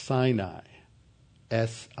Sinai.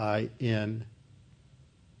 S-I-N-A-I.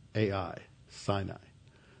 Sinai.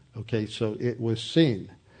 Okay, so it was Sin.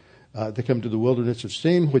 They come to the wilderness of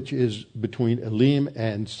Sin, which is between Elim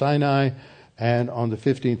and Sinai, and on the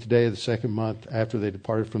 15th day of the second month after they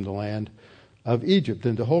departed from the land of Egypt.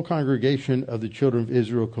 And the whole congregation of the children of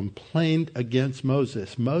Israel complained against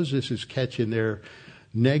Moses. Moses is catching their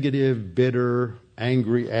negative, bitter,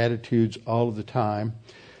 angry attitudes all of the time.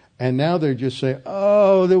 And now they're just saying,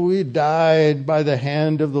 oh, that we died by the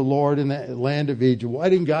hand of the Lord in the land of Egypt. Why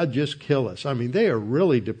didn't God just kill us? I mean, they are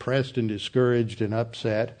really depressed and discouraged and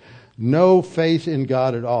upset. No faith in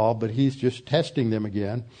God at all, but he's just testing them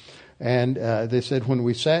again. And they said, when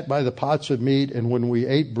we sat by the pots of meat and when we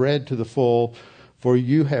ate bread to the full, for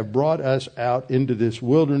you have brought us out into this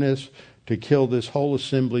wilderness to kill this whole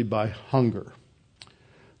assembly by hunger.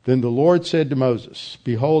 Then the Lord said to Moses,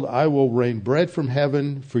 behold, I will rain bread from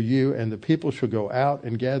heaven for you, and the people shall go out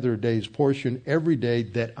and gather a day's portion every day,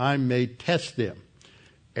 that I may test them.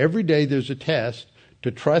 Every day there's a test to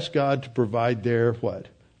trust God to provide their what?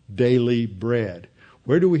 Daily bread.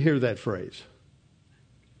 Where do we hear that phrase?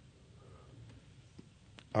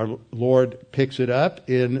 Our Lord picks it up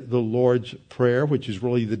in the Lord's Prayer, which is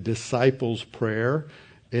really the disciples' prayer.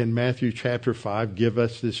 In Matthew chapter 5, give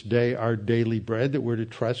us this day our daily bread, that we're to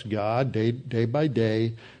trust God day by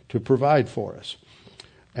day to provide for us.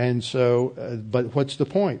 And so, but what's the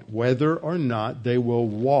point? Whether or not they will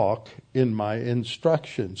walk in my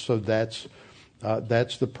instructions. So that's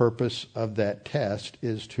the purpose of that test,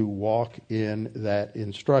 is to walk in that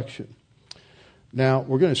instruction. Now,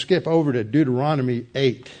 we're going to skip over to Deuteronomy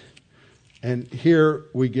 8. And here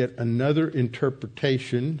we get another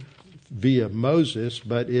interpretation via Moses,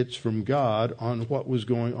 but it's from God on what was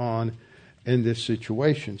going on in this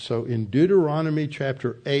situation. So in Deuteronomy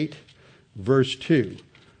chapter 8, verse 2,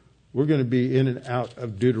 we're going to be in and out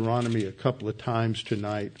of Deuteronomy a couple of times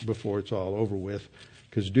tonight before it's all over with,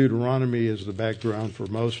 because Deuteronomy is the background for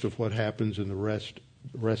most of what happens in the rest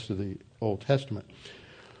of the Old Testament.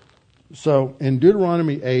 So in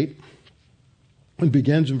Deuteronomy 8, it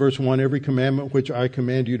begins in verse 1, every commandment which I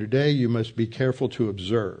command you today, you must be careful to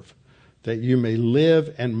observe, that you may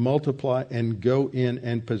live and multiply and go in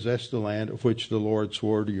and possess the land of which the Lord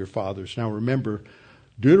swore to your fathers. Now remember,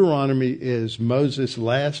 Deuteronomy is Moses'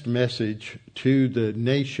 last message to the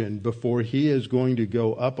nation before he is going to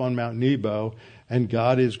go up on Mount Nebo and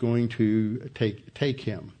God is going to take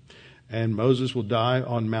him. And Moses will die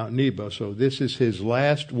on Mount Nebo. So this is his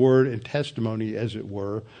last word and testimony, as it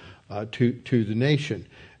were, to the nation.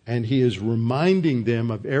 And he is reminding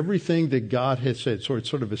them of everything that God has said. So it's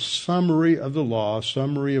sort of a summary of the law, a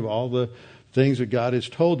summary of all the things that God has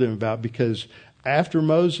told them about. Because after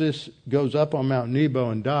Moses goes up on Mount Nebo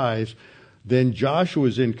and dies, then Joshua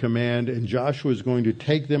is in command, and Joshua is going to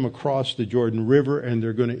take them across the Jordan River, and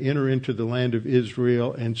they're going to enter into the land of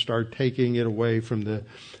Israel and start taking it away from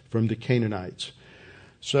the Canaanites.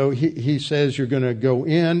 So he says you're going to go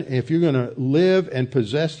in. If you're going to live and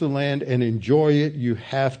possess the land and enjoy it, you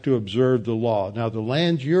have to observe the law. Now, the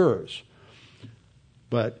land's yours,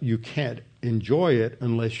 but you can't enjoy it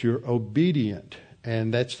unless you're obedient.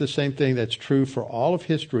 And that's the same thing that's true for all of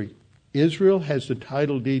history. Israel has the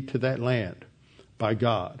title deed to that land by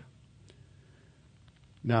God.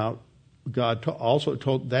 Now, God also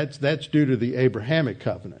told that's due to the Abrahamic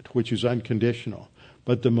covenant, which is unconditional.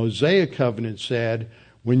 But the Mosaic covenant said,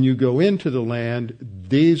 when you go into the land,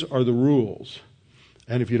 these are the rules.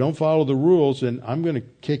 And if you don't follow the rules, then I'm going to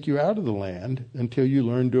kick you out of the land until you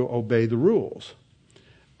learn to obey the rules.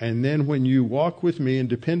 And then when you walk with me and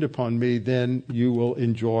depend upon me, then you will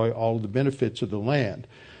enjoy all the benefits of the land.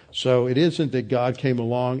 So it isn't that God came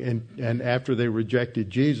along and after they rejected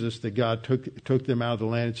Jesus, that God took them out of the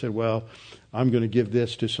land and said, well, I'm going to give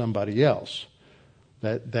this to somebody else.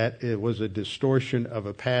 that it was a distortion of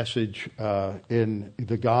a passage in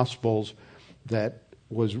the Gospels that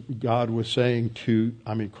Christ was saying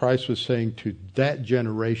to that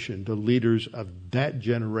generation, the leaders of that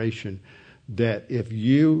generation, that if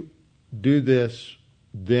you do this,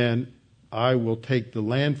 then I will take the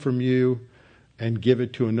land from you and give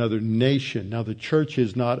it to another nation. Now, the church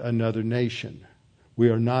is not another nation. We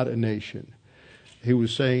are not a nation. He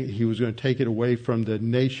was saying he was going to take it away from the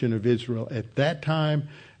nation of Israel at that time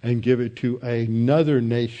and give it to another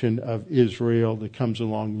nation of Israel that comes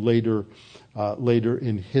along later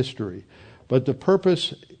in history. But the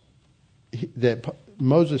purpose that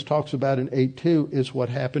Moses talks about in 8:2 is what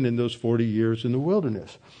happened in those 40 years in the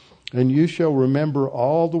wilderness. And you shall remember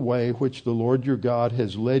all the way which the Lord your God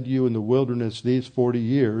has led you in the wilderness these 40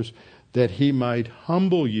 years, that he might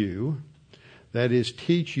humble you, that is,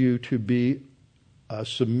 teach you to be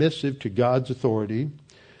submissive to God's authority.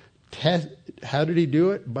 How did he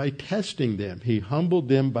do it? By testing them. He humbled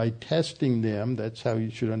them by testing them. That's how you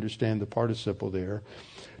should understand the participle there.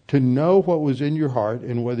 To know what was in your heart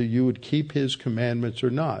and whether you would keep his commandments or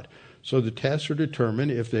not. So the tests are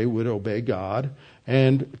determined if they would obey God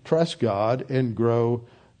and trust God and grow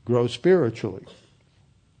spiritually.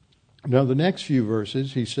 Now the next few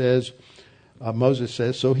verses, he says, Moses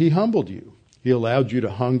says, so he humbled you. He allowed you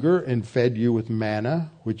to hunger and fed you with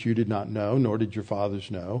manna, which you did not know, nor did your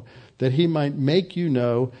fathers know, that he might make you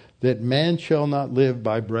know that man shall not live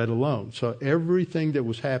by bread alone. So everything that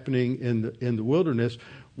was happening in the wilderness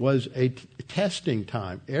was a testing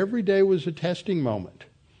time. Every day was a testing moment.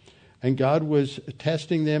 And God was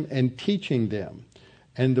testing them and teaching them.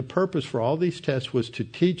 And the purpose for all these tests was to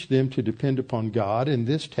teach them to depend upon God. And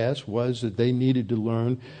this test was that they needed to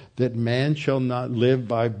learn that man shall not live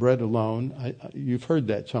by bread alone. You've heard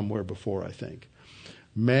that somewhere before, I think.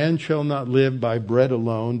 Man shall not live by bread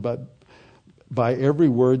alone, but by every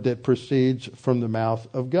word that proceeds from the mouth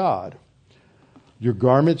of God. Your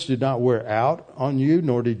garments did not wear out on you,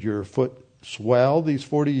 nor did your foot swell these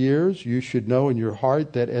 40 years. You should know in your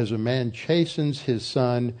heart that as a man chastens his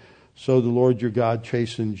son, so the Lord your God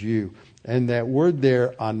chastens you. And that word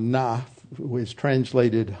there, anah, is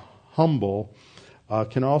translated humble,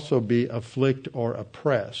 can also be afflict or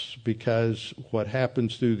oppress, because what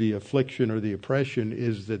happens through the affliction or the oppression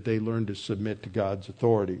is that they learn to submit to God's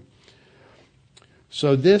authority.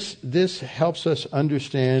 So this helps us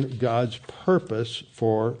understand God's purpose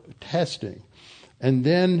for testing. And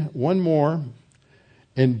then one more.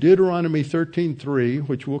 In Deuteronomy 13:3,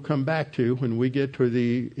 which we'll come back to when we get to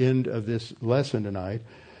the end of this lesson tonight,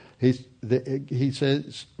 he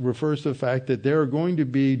says, refers to the fact that there are going to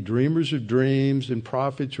be dreamers of dreams and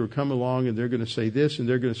prophets who come along and they're going to say this and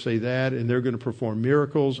they're going to say that and they're going to perform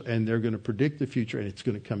miracles and they're going to predict the future and it's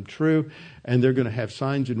going to come true and they're going to have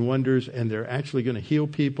signs and wonders and they're actually going to heal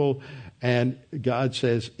people. And God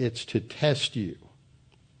says it's to test you,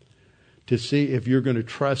 to see if you're going to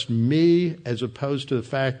trust me, as opposed to the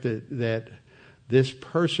fact that this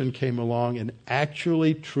person came along and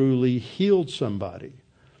actually truly healed somebody.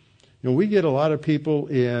 You know, we get a lot of people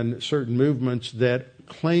in certain movements that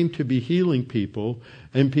claim to be healing people,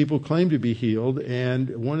 and people claim to be healed. And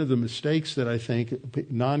one of the mistakes that I think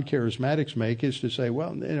non-charismatics make is to say,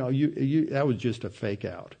 well, you that was just a fake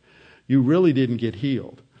out. You really didn't get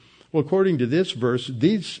healed. Well, according to this verse,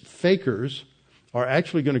 these fakers are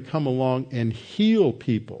actually going to come along and heal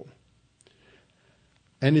people.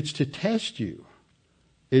 And it's to test you.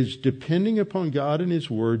 Is depending upon God and his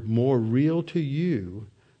word more real to you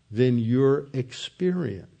than your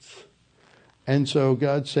experience? And so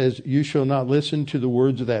God says, you shall not listen to the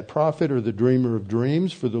words of that prophet or the dreamer of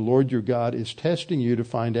dreams, for the Lord your God is testing you to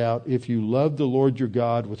find out if you love the Lord your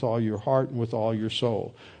God with all your heart and with all your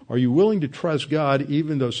soul. Are you willing to trust God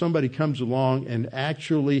even though somebody comes along and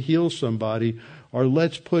actually heals somebody? Or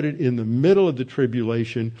let's put it in the middle of the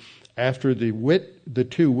tribulation after the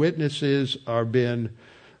two witnesses are been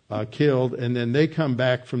killed, and then they come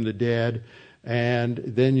back from the dead, and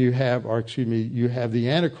then you have the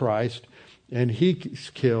Antichrist, and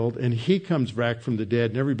he's killed, and he comes back from the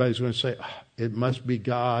dead, and everybody's going to say, it must be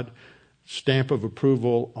God, stamp of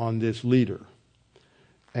approval on this leader.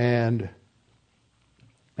 And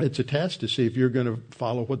it's a test to see if you're going to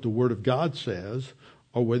follow what the Word of God says,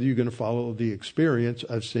 or whether you're going to follow the experience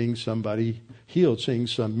of seeing somebody healed, seeing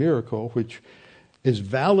some miracle, which is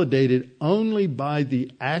validated only by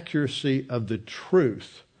the accuracy of the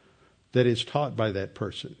truth that is taught by that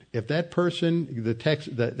person. If that person, the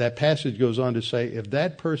text, that passage goes on to say, if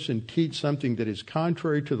that person teach something that is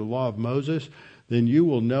contrary to the law of Moses, then you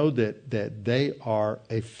will know that they are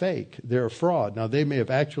a fake. They're a fraud. Now, they may have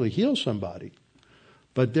actually healed somebody,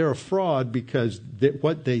 but they're a fraud because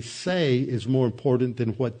what they say is more important than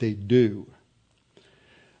what they do.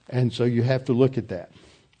 And so you have to look at that.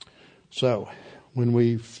 So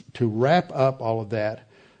to wrap up all of that,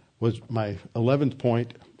 was my 11th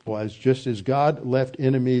point was, just as God left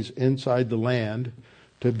enemies inside the land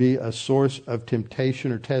to be a source of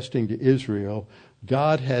temptation or testing to Israel,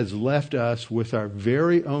 God has left us with our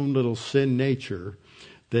very own little sin nature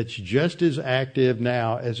that's just as active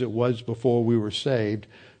now as it was before we were saved,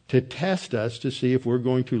 to test us to see if we're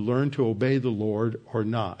going to learn to obey the Lord or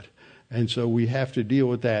not. And so we have to deal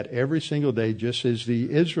with that every single day, just as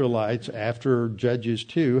the Israelites, after Judges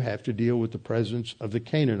 2, have to deal with the presence of the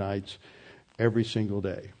Canaanites every single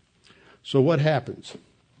day. So what happens?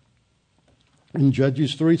 In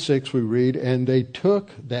Judges 3:6 we read, and they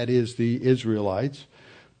took, that is the Israelites,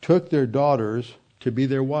 took their daughters to be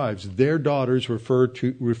their wives. Their daughters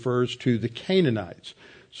refers to the Canaanites.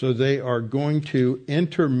 So they are going to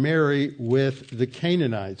intermarry with the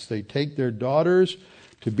Canaanites. They take their daughters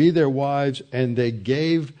to be their wives, and they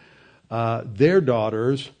gave their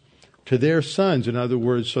daughters to their sons. In other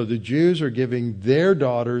words, so the Jews are giving their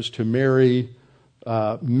daughters to marry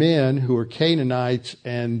men who are Canaanites,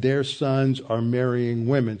 and their sons are marrying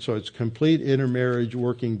women. So it's complete intermarriage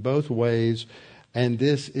working both ways, and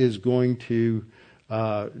this is going to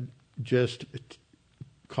just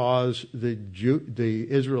cause the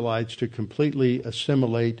Israelites to completely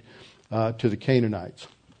assimilate to the Canaanites.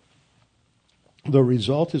 The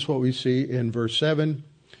result is what we see in verse 7.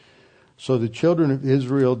 So the children of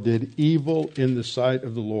Israel did evil in the sight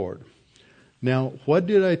of the Lord. Now, what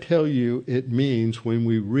did I tell you it means when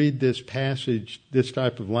we read this passage, this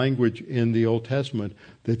type of language in the Old Testament,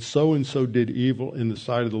 that so-and-so did evil in the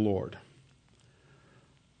sight of the Lord?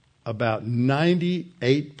 About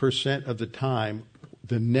 98% of the time,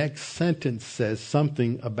 the next sentence says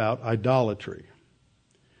something about idolatry.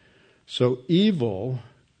 So evil,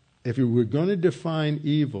 if you were going to define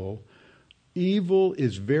evil, evil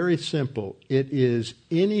is very simple. It is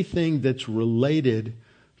anything that's related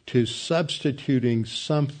to substituting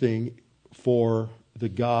something for the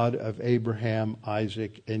God of Abraham,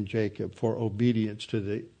 Isaac, and Jacob, for obedience to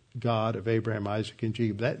the God of Abraham, Isaac, and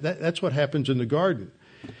Jacob. That's what happens in the garden.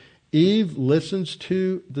 Eve listens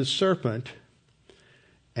to the serpent,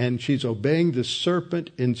 and she's obeying the serpent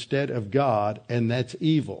instead of God, and that's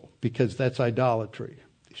evil, because that's idolatry.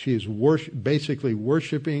 She is basically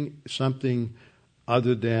worshiping something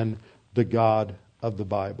other than the God of the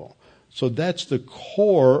Bible. So that's the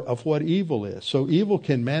core of what evil is. So evil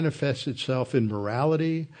can manifest itself in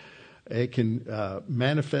morality. It can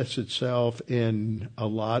manifest itself in a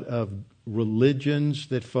lot of religions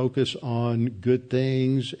that focus on good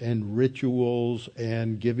things and rituals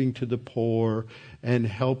and giving to the poor and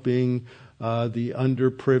helping the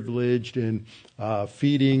underprivileged and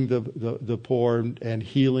feeding the poor and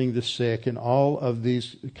healing the sick and all of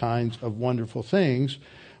these kinds of wonderful things.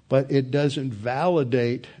 But it doesn't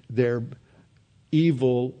validate their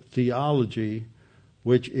evil theology,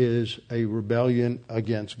 which is a rebellion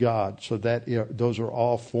against God. So that those are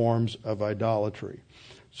all forms of idolatry.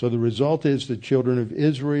 So the result is the children of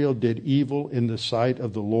Israel did evil in the sight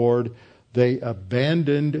of the Lord. They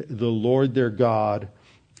abandoned the Lord their God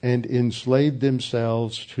and enslaved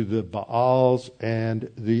themselves to the Baals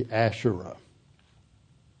and the Asherah.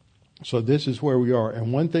 So this is where we are.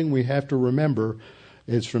 And one thing we have to remember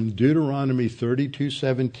is from Deuteronomy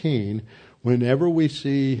 32:17. Whenever we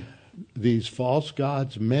see these false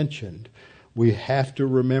gods mentioned, we have to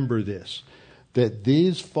remember this, that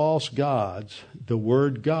these false gods, the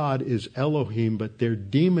word God is Elohim, but they're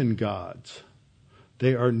demon gods.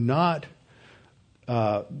 They are not.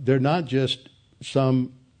 They're not just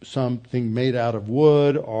something made out of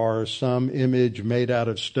wood or some image made out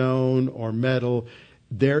of stone or metal.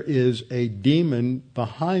 There is a demon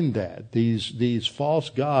behind that. These false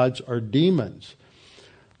gods are demons.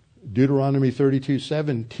 Deuteronomy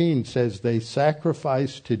 32:17 says they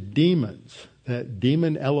sacrifice to demons, that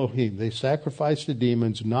demon Elohim. They sacrifice to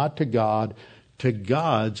demons, not to God, to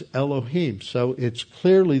God's Elohim. So it's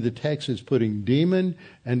clearly the text is putting demon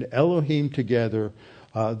and Elohim together.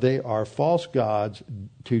 They are false gods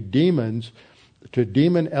to demons, to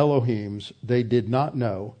demon Elohims they did not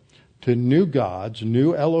know, to new gods,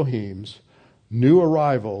 new Elohims, new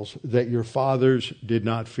arrivals that your fathers did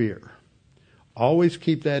not fear. Always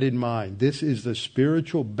keep that in mind. This is the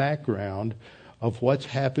spiritual background of what's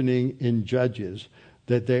happening in Judges,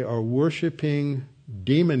 that they are worshiping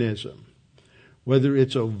demonism, whether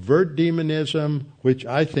it's overt demonism, which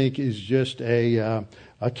I think is just a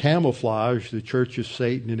camouflage, the Church of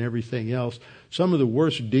Satan and everything else. Some of the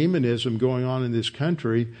worst demonism going on in this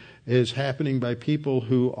country is happening by people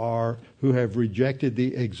who have rejected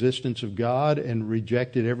the existence of God and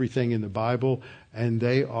rejected everything in the Bible, and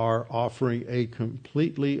they are offering a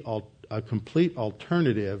complete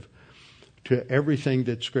alternative to everything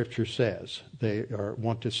that Scripture says. They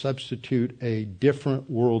want to substitute a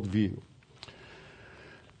different worldview.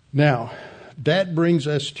 Now, that brings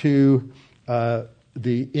us to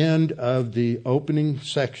the end of the opening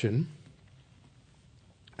section,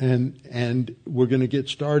 and we're going to get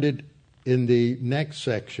started in the next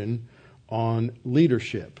section on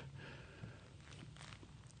leadership.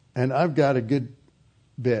 And I've got a good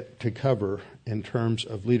bit to cover in terms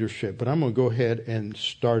of leadership, but I'm going to go ahead and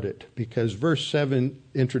start it because verse 7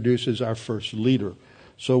 introduces our first leader.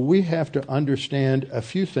 So we have to understand a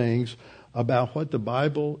few things about what the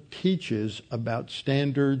Bible teaches about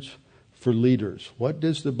standards for leaders. What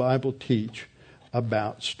does the Bible teach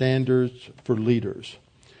about standards for leaders?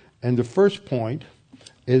 And the first point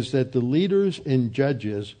is that the leaders and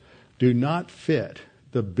judges do not fit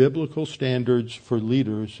the biblical standards for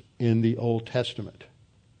leaders in the Old Testament.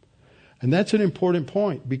 And that's an important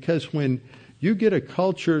point because when you get a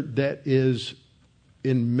culture that is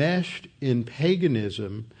enmeshed in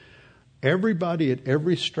paganism, everybody at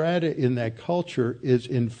every strata in that culture is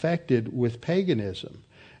infected with paganism.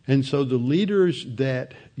 And so the leaders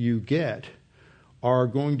that you get are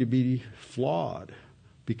going to be flawed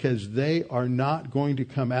because they are not going to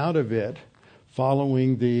come out of it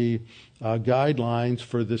following the guidelines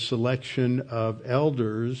for the selection of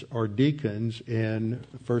elders or deacons in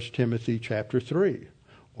 1 Timothy chapter 3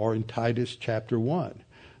 or in Titus chapter 1.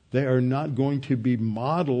 They are not going to be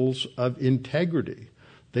models of integrity.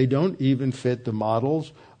 They don't even fit the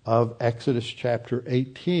models of Exodus chapter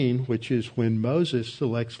 18, which is when Moses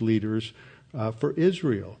selects leaders for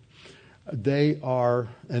Israel. They are,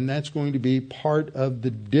 and that's going to be part of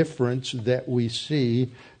the difference that we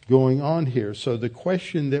see going on here. So the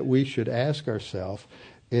question that we should ask ourselves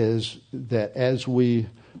is that as we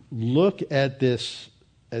look at this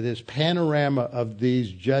panorama of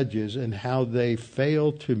these judges and how they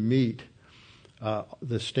fail to meet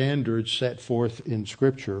the standards set forth in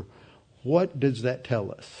Scripture, what does that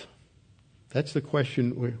tell us? That's the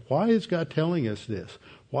question. Why is God telling us this?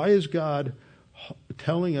 Why is God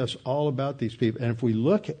telling us all about these people? And if we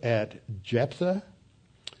look at Jephthah,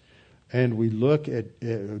 and we look at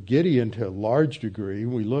Gideon to a large degree,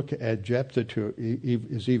 we look at Jephthah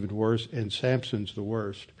is even worse, and Samson's the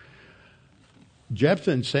worst.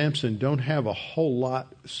 Jephthah and Samson don't have a whole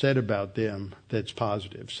lot said about them that's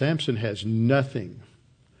positive. Samson has nothing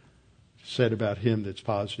said about him that's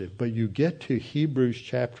positive. But you get to Hebrews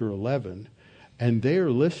chapter 11, and they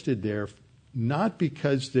are listed there not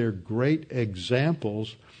because they're great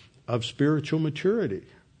examples of spiritual maturity.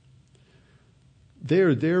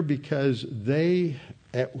 They're there because they,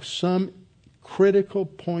 at some critical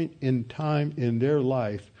point in time in their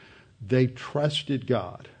life, they trusted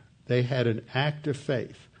God. They had an act of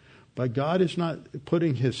faith. But God is not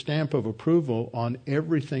putting His stamp of approval on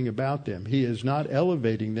everything about them. He is not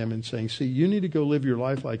elevating them and saying, see, you need to go live your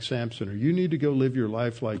life like Samson, or you need to go live your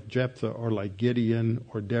life like Jephthah, or like Gideon,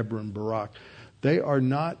 or Deborah and Barak. They are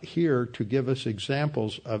not here to give us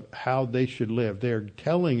examples of how they should live. They are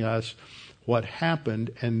telling us what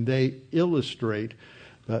happened, and they illustrate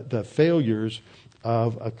the failures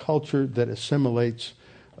of a culture that assimilates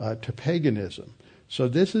to paganism. So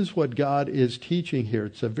this is what God is teaching here.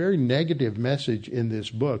 It's a very negative message in this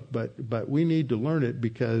book, but we need to learn it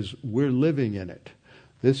because we're living in it.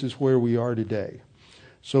 This is where we are today.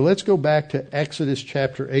 So let's go back to Exodus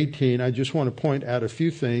chapter 18. I just want to point out a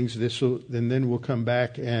few things, and then we'll come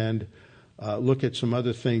back and look at some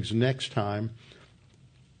other things next time.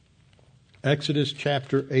 Exodus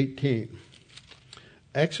chapter 18.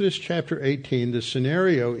 Exodus chapter 18, the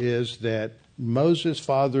scenario is that Moses'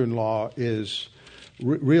 father-in-law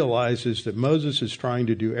realizes that Moses is trying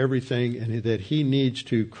to do everything and that he needs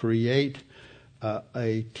to create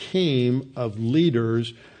a team of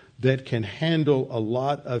leaders that can handle a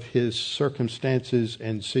lot of his circumstances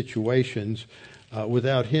and situations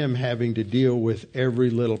without him having to deal with every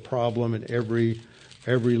little problem and every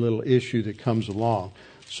little issue that comes along.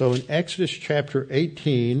 So in Exodus chapter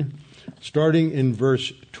 18, starting in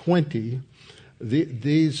verse 20,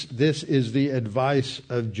 this is the advice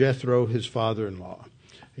of Jethro, his father-in-law.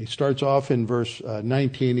 He starts off in verse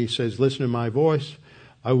 19. He says, listen to my voice.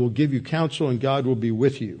 I will give you counsel, and God will be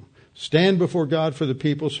with you. Stand before God for the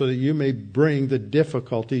people so that you may bring the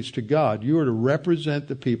difficulties to God. You are to represent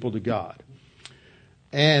the people to God.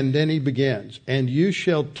 And then he begins, and you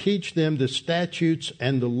shall teach them the statutes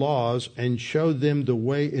and the laws, and show them the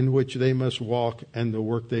way in which they must walk and the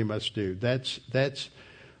work they must do. That's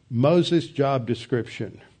Moses' job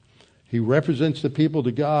description. He represents the people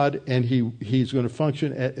to God, and he's going to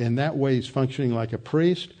function in that way. He's functioning like a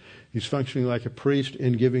priest. He's functioning like a priest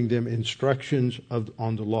in giving them instructions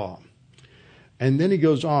on the law. And then he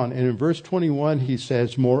goes on, and in verse 21 he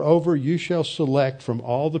says, moreover, you shall select from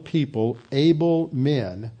all the people able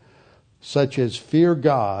men, such as fear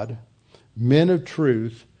God, men of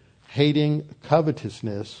truth, hating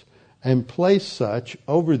covetousness, and place such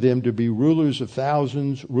over them to be rulers of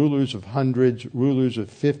thousands, rulers of hundreds, rulers of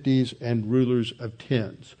 50s, and rulers of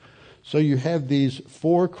 10s. So you have these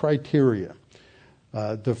 4 criteria.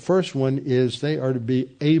 The first one is they are to be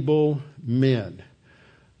able men.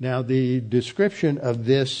 Now, the description of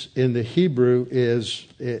this in the Hebrew is,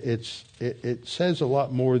 it says a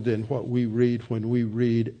lot more than what we read when we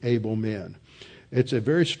read able men. It's a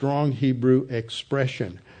very strong Hebrew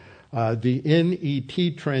expression. The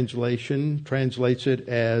NET translation translates it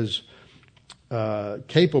as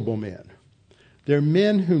capable men. They're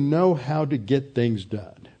men who know how to get things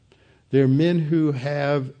done. They're men who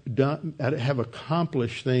have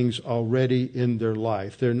accomplished things already in their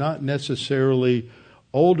life. They're not necessarily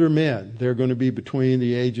older men. They're going to be between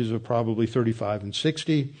the ages of probably 35 and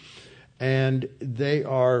 60. And they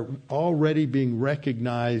are already being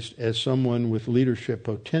recognized as someone with leadership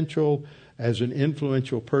potential, as an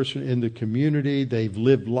influential person in the community. They've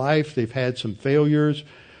lived life. They've had some failures,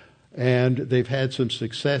 and they've had some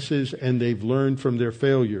successes, and they've learned from their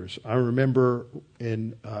failures. I remember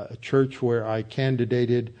in a church where I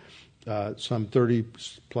candidated some 30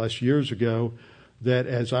 plus years ago, that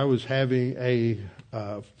as I was having a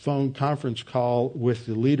phone conference call with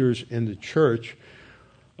the leaders in the church,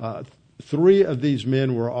 3 of these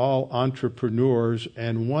men were all entrepreneurs,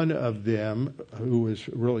 and one of them, who was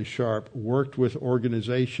really sharp, worked with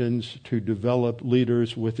organizations to develop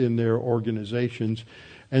leaders within their organizations.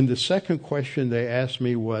 And the second question he asked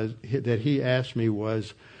me was,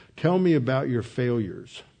 tell me about your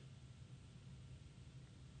failures.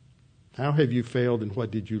 How have you failed, and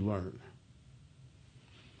what did you learn?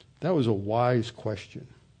 That was a wise question,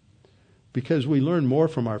 because we learn more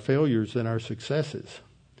from our failures than our successes.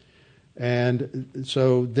 And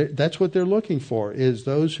so that's what they're looking for, is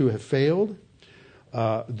those who have failed,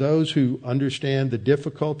 those who understand the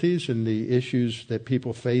difficulties and the issues that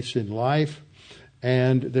people face in life,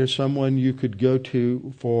 and there's someone you could go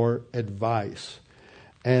to for advice.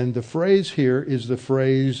 And the phrase here is the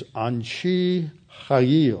phrase Anshi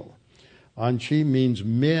Chayil. Anshi means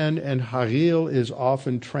men, and Chayil is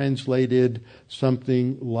often translated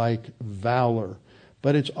something like valor.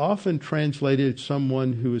 But it's often translated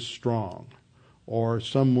someone who is strong or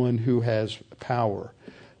someone who has power.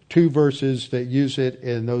 2 verses that use it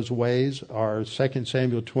in those ways are 2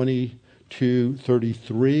 Samuel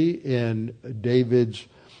 22:33. In David's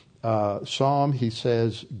psalm, he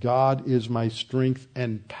says, God is my strength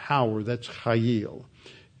and power. That's Chayil.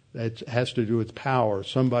 That has to do with power,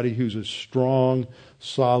 somebody who's a strong,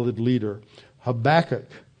 solid leader.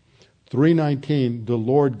 Habakkuk 3:19, the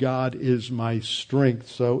Lord God is my strength.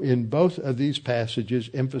 So in both of these passages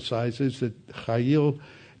emphasizes that Chayil,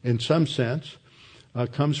 in some sense,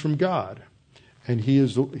 comes from God. And he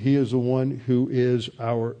is the one who is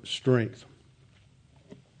our strength.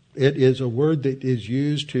 It is a word that is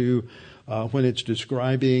used to, when it's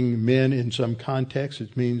describing men in some context,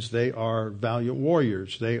 it means they are valiant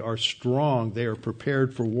warriors. They are strong. They are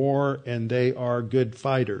prepared for war, and they are good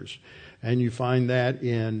fighters. And you find that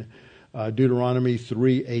in Deuteronomy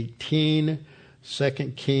 3:18,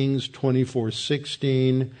 2 Kings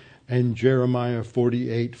 24:16, and Jeremiah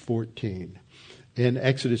 48:14. In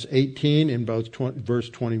Exodus 18, in both verse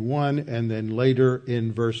 21, and then later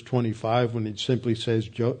in verse 25, when it simply says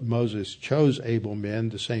Moses chose able men,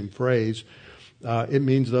 the same phrase, it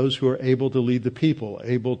means those who are able to lead the people,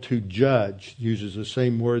 able to judge, uses the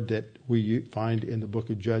same word that we find in the book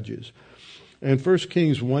of Judges. And 1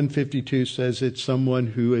 Kings 1:52 says it's someone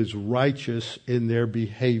who is righteous in their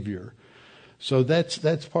behavior. So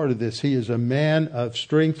that's part of this. He is a man of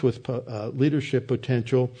strength with leadership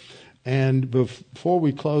potential. And before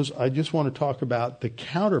we close, I just want to talk about the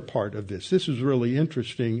counterpart of this. This is really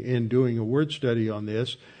interesting in doing a word study on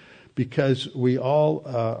this, because we all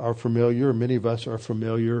are familiar, many of us are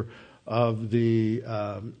familiar, of the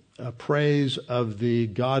praise of the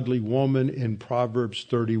godly woman in Proverbs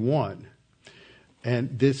 31.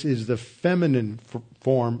 And this is the feminine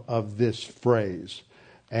form of this phrase.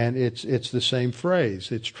 And it's the same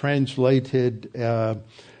phrase. It's translated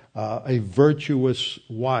a virtuous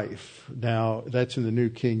wife. Now, that's in the New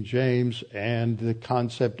King James, and the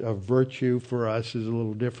concept of virtue for us is a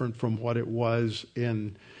little different from what it was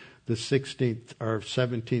in the 16th or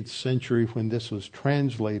 17th century when this was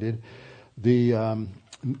translated. The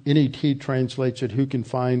NET translates it, who can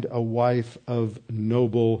find a wife of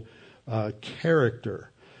noble character.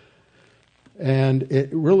 And it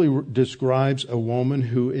really describes a woman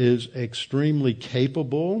who is extremely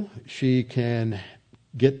capable. She can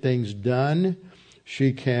get things done.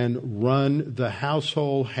 She can run the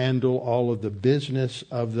household, handle all of the business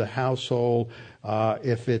of the household.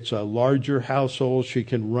 If it's a larger household, she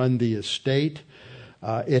can run the estate.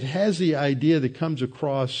 It has the idea that comes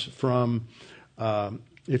across from,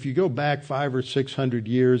 if you go back 500 or 600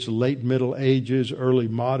 years, late Middle Ages, early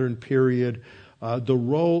modern period, the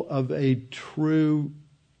role of a true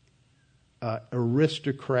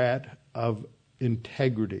aristocrat of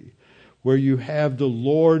integrity, where you have the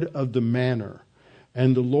lord of the manor.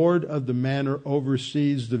 And the lord of the manor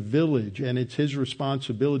oversees the village, and it's his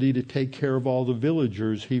responsibility to take care of all the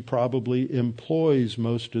villagers. He probably employs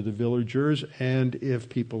most of the villagers, and if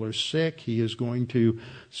people are sick, he is going to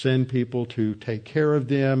send people to take care of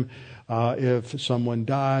them. If someone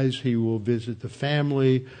dies, he will visit the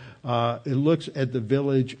family. It looks at the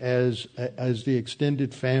village as the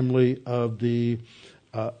extended family of the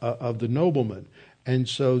nobleman. And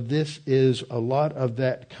so this is a lot of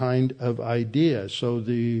that kind of idea. So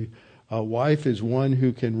the wife is one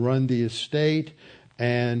who can run the estate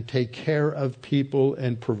and take care of people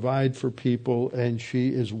and provide for people, and she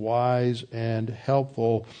is wise and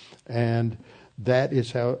helpful. And that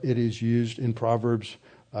is how it is used in Proverbs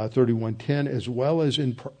 31:10, as well as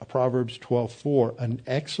in Proverbs 12:4. An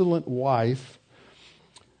excellent wife,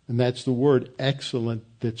 and that's the word excellent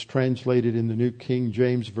that's translated in the New King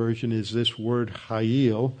James Version, is this word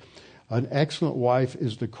chayil. An excellent wife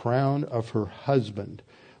is the crown of her husband,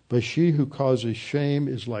 but she who causes shame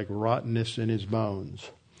is like rottenness in his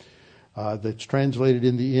bones. That's translated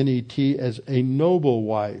in the NET as a noble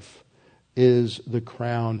wife is the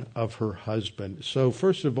crown of her husband. So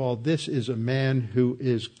first of all, this is a man who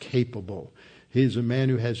is capable. He is a man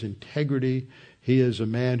who has integrity. He is a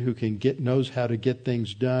man who knows how to get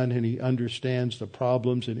things done, and he understands the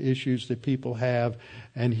problems and issues that people have,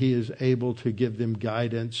 and he is able to give them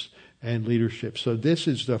guidance and leadership. So this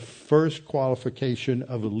is the first qualification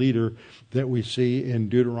of a leader that we see in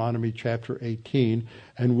Deuteronomy chapter 18,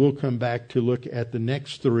 and we'll come back to look at the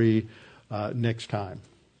next three next time.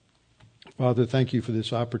 Father, thank you for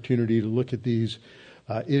this opportunity to look at these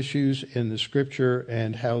issues in the Scripture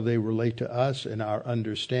and how they relate to us and our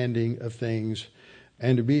understanding of things,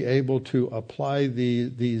 and to be able to apply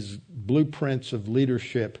these blueprints of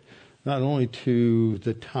leadership not only to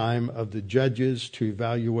the time of the judges, to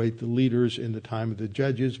evaluate the leaders in the time of the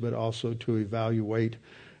judges, but also to evaluate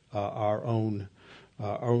our own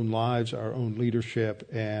lives, our own leadership,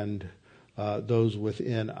 and those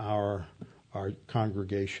within our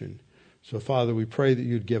congregation. So, Father, we pray that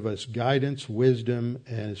you'd give us guidance, wisdom,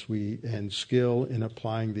 and skill in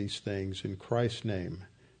applying these things. In Christ's name,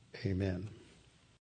 amen.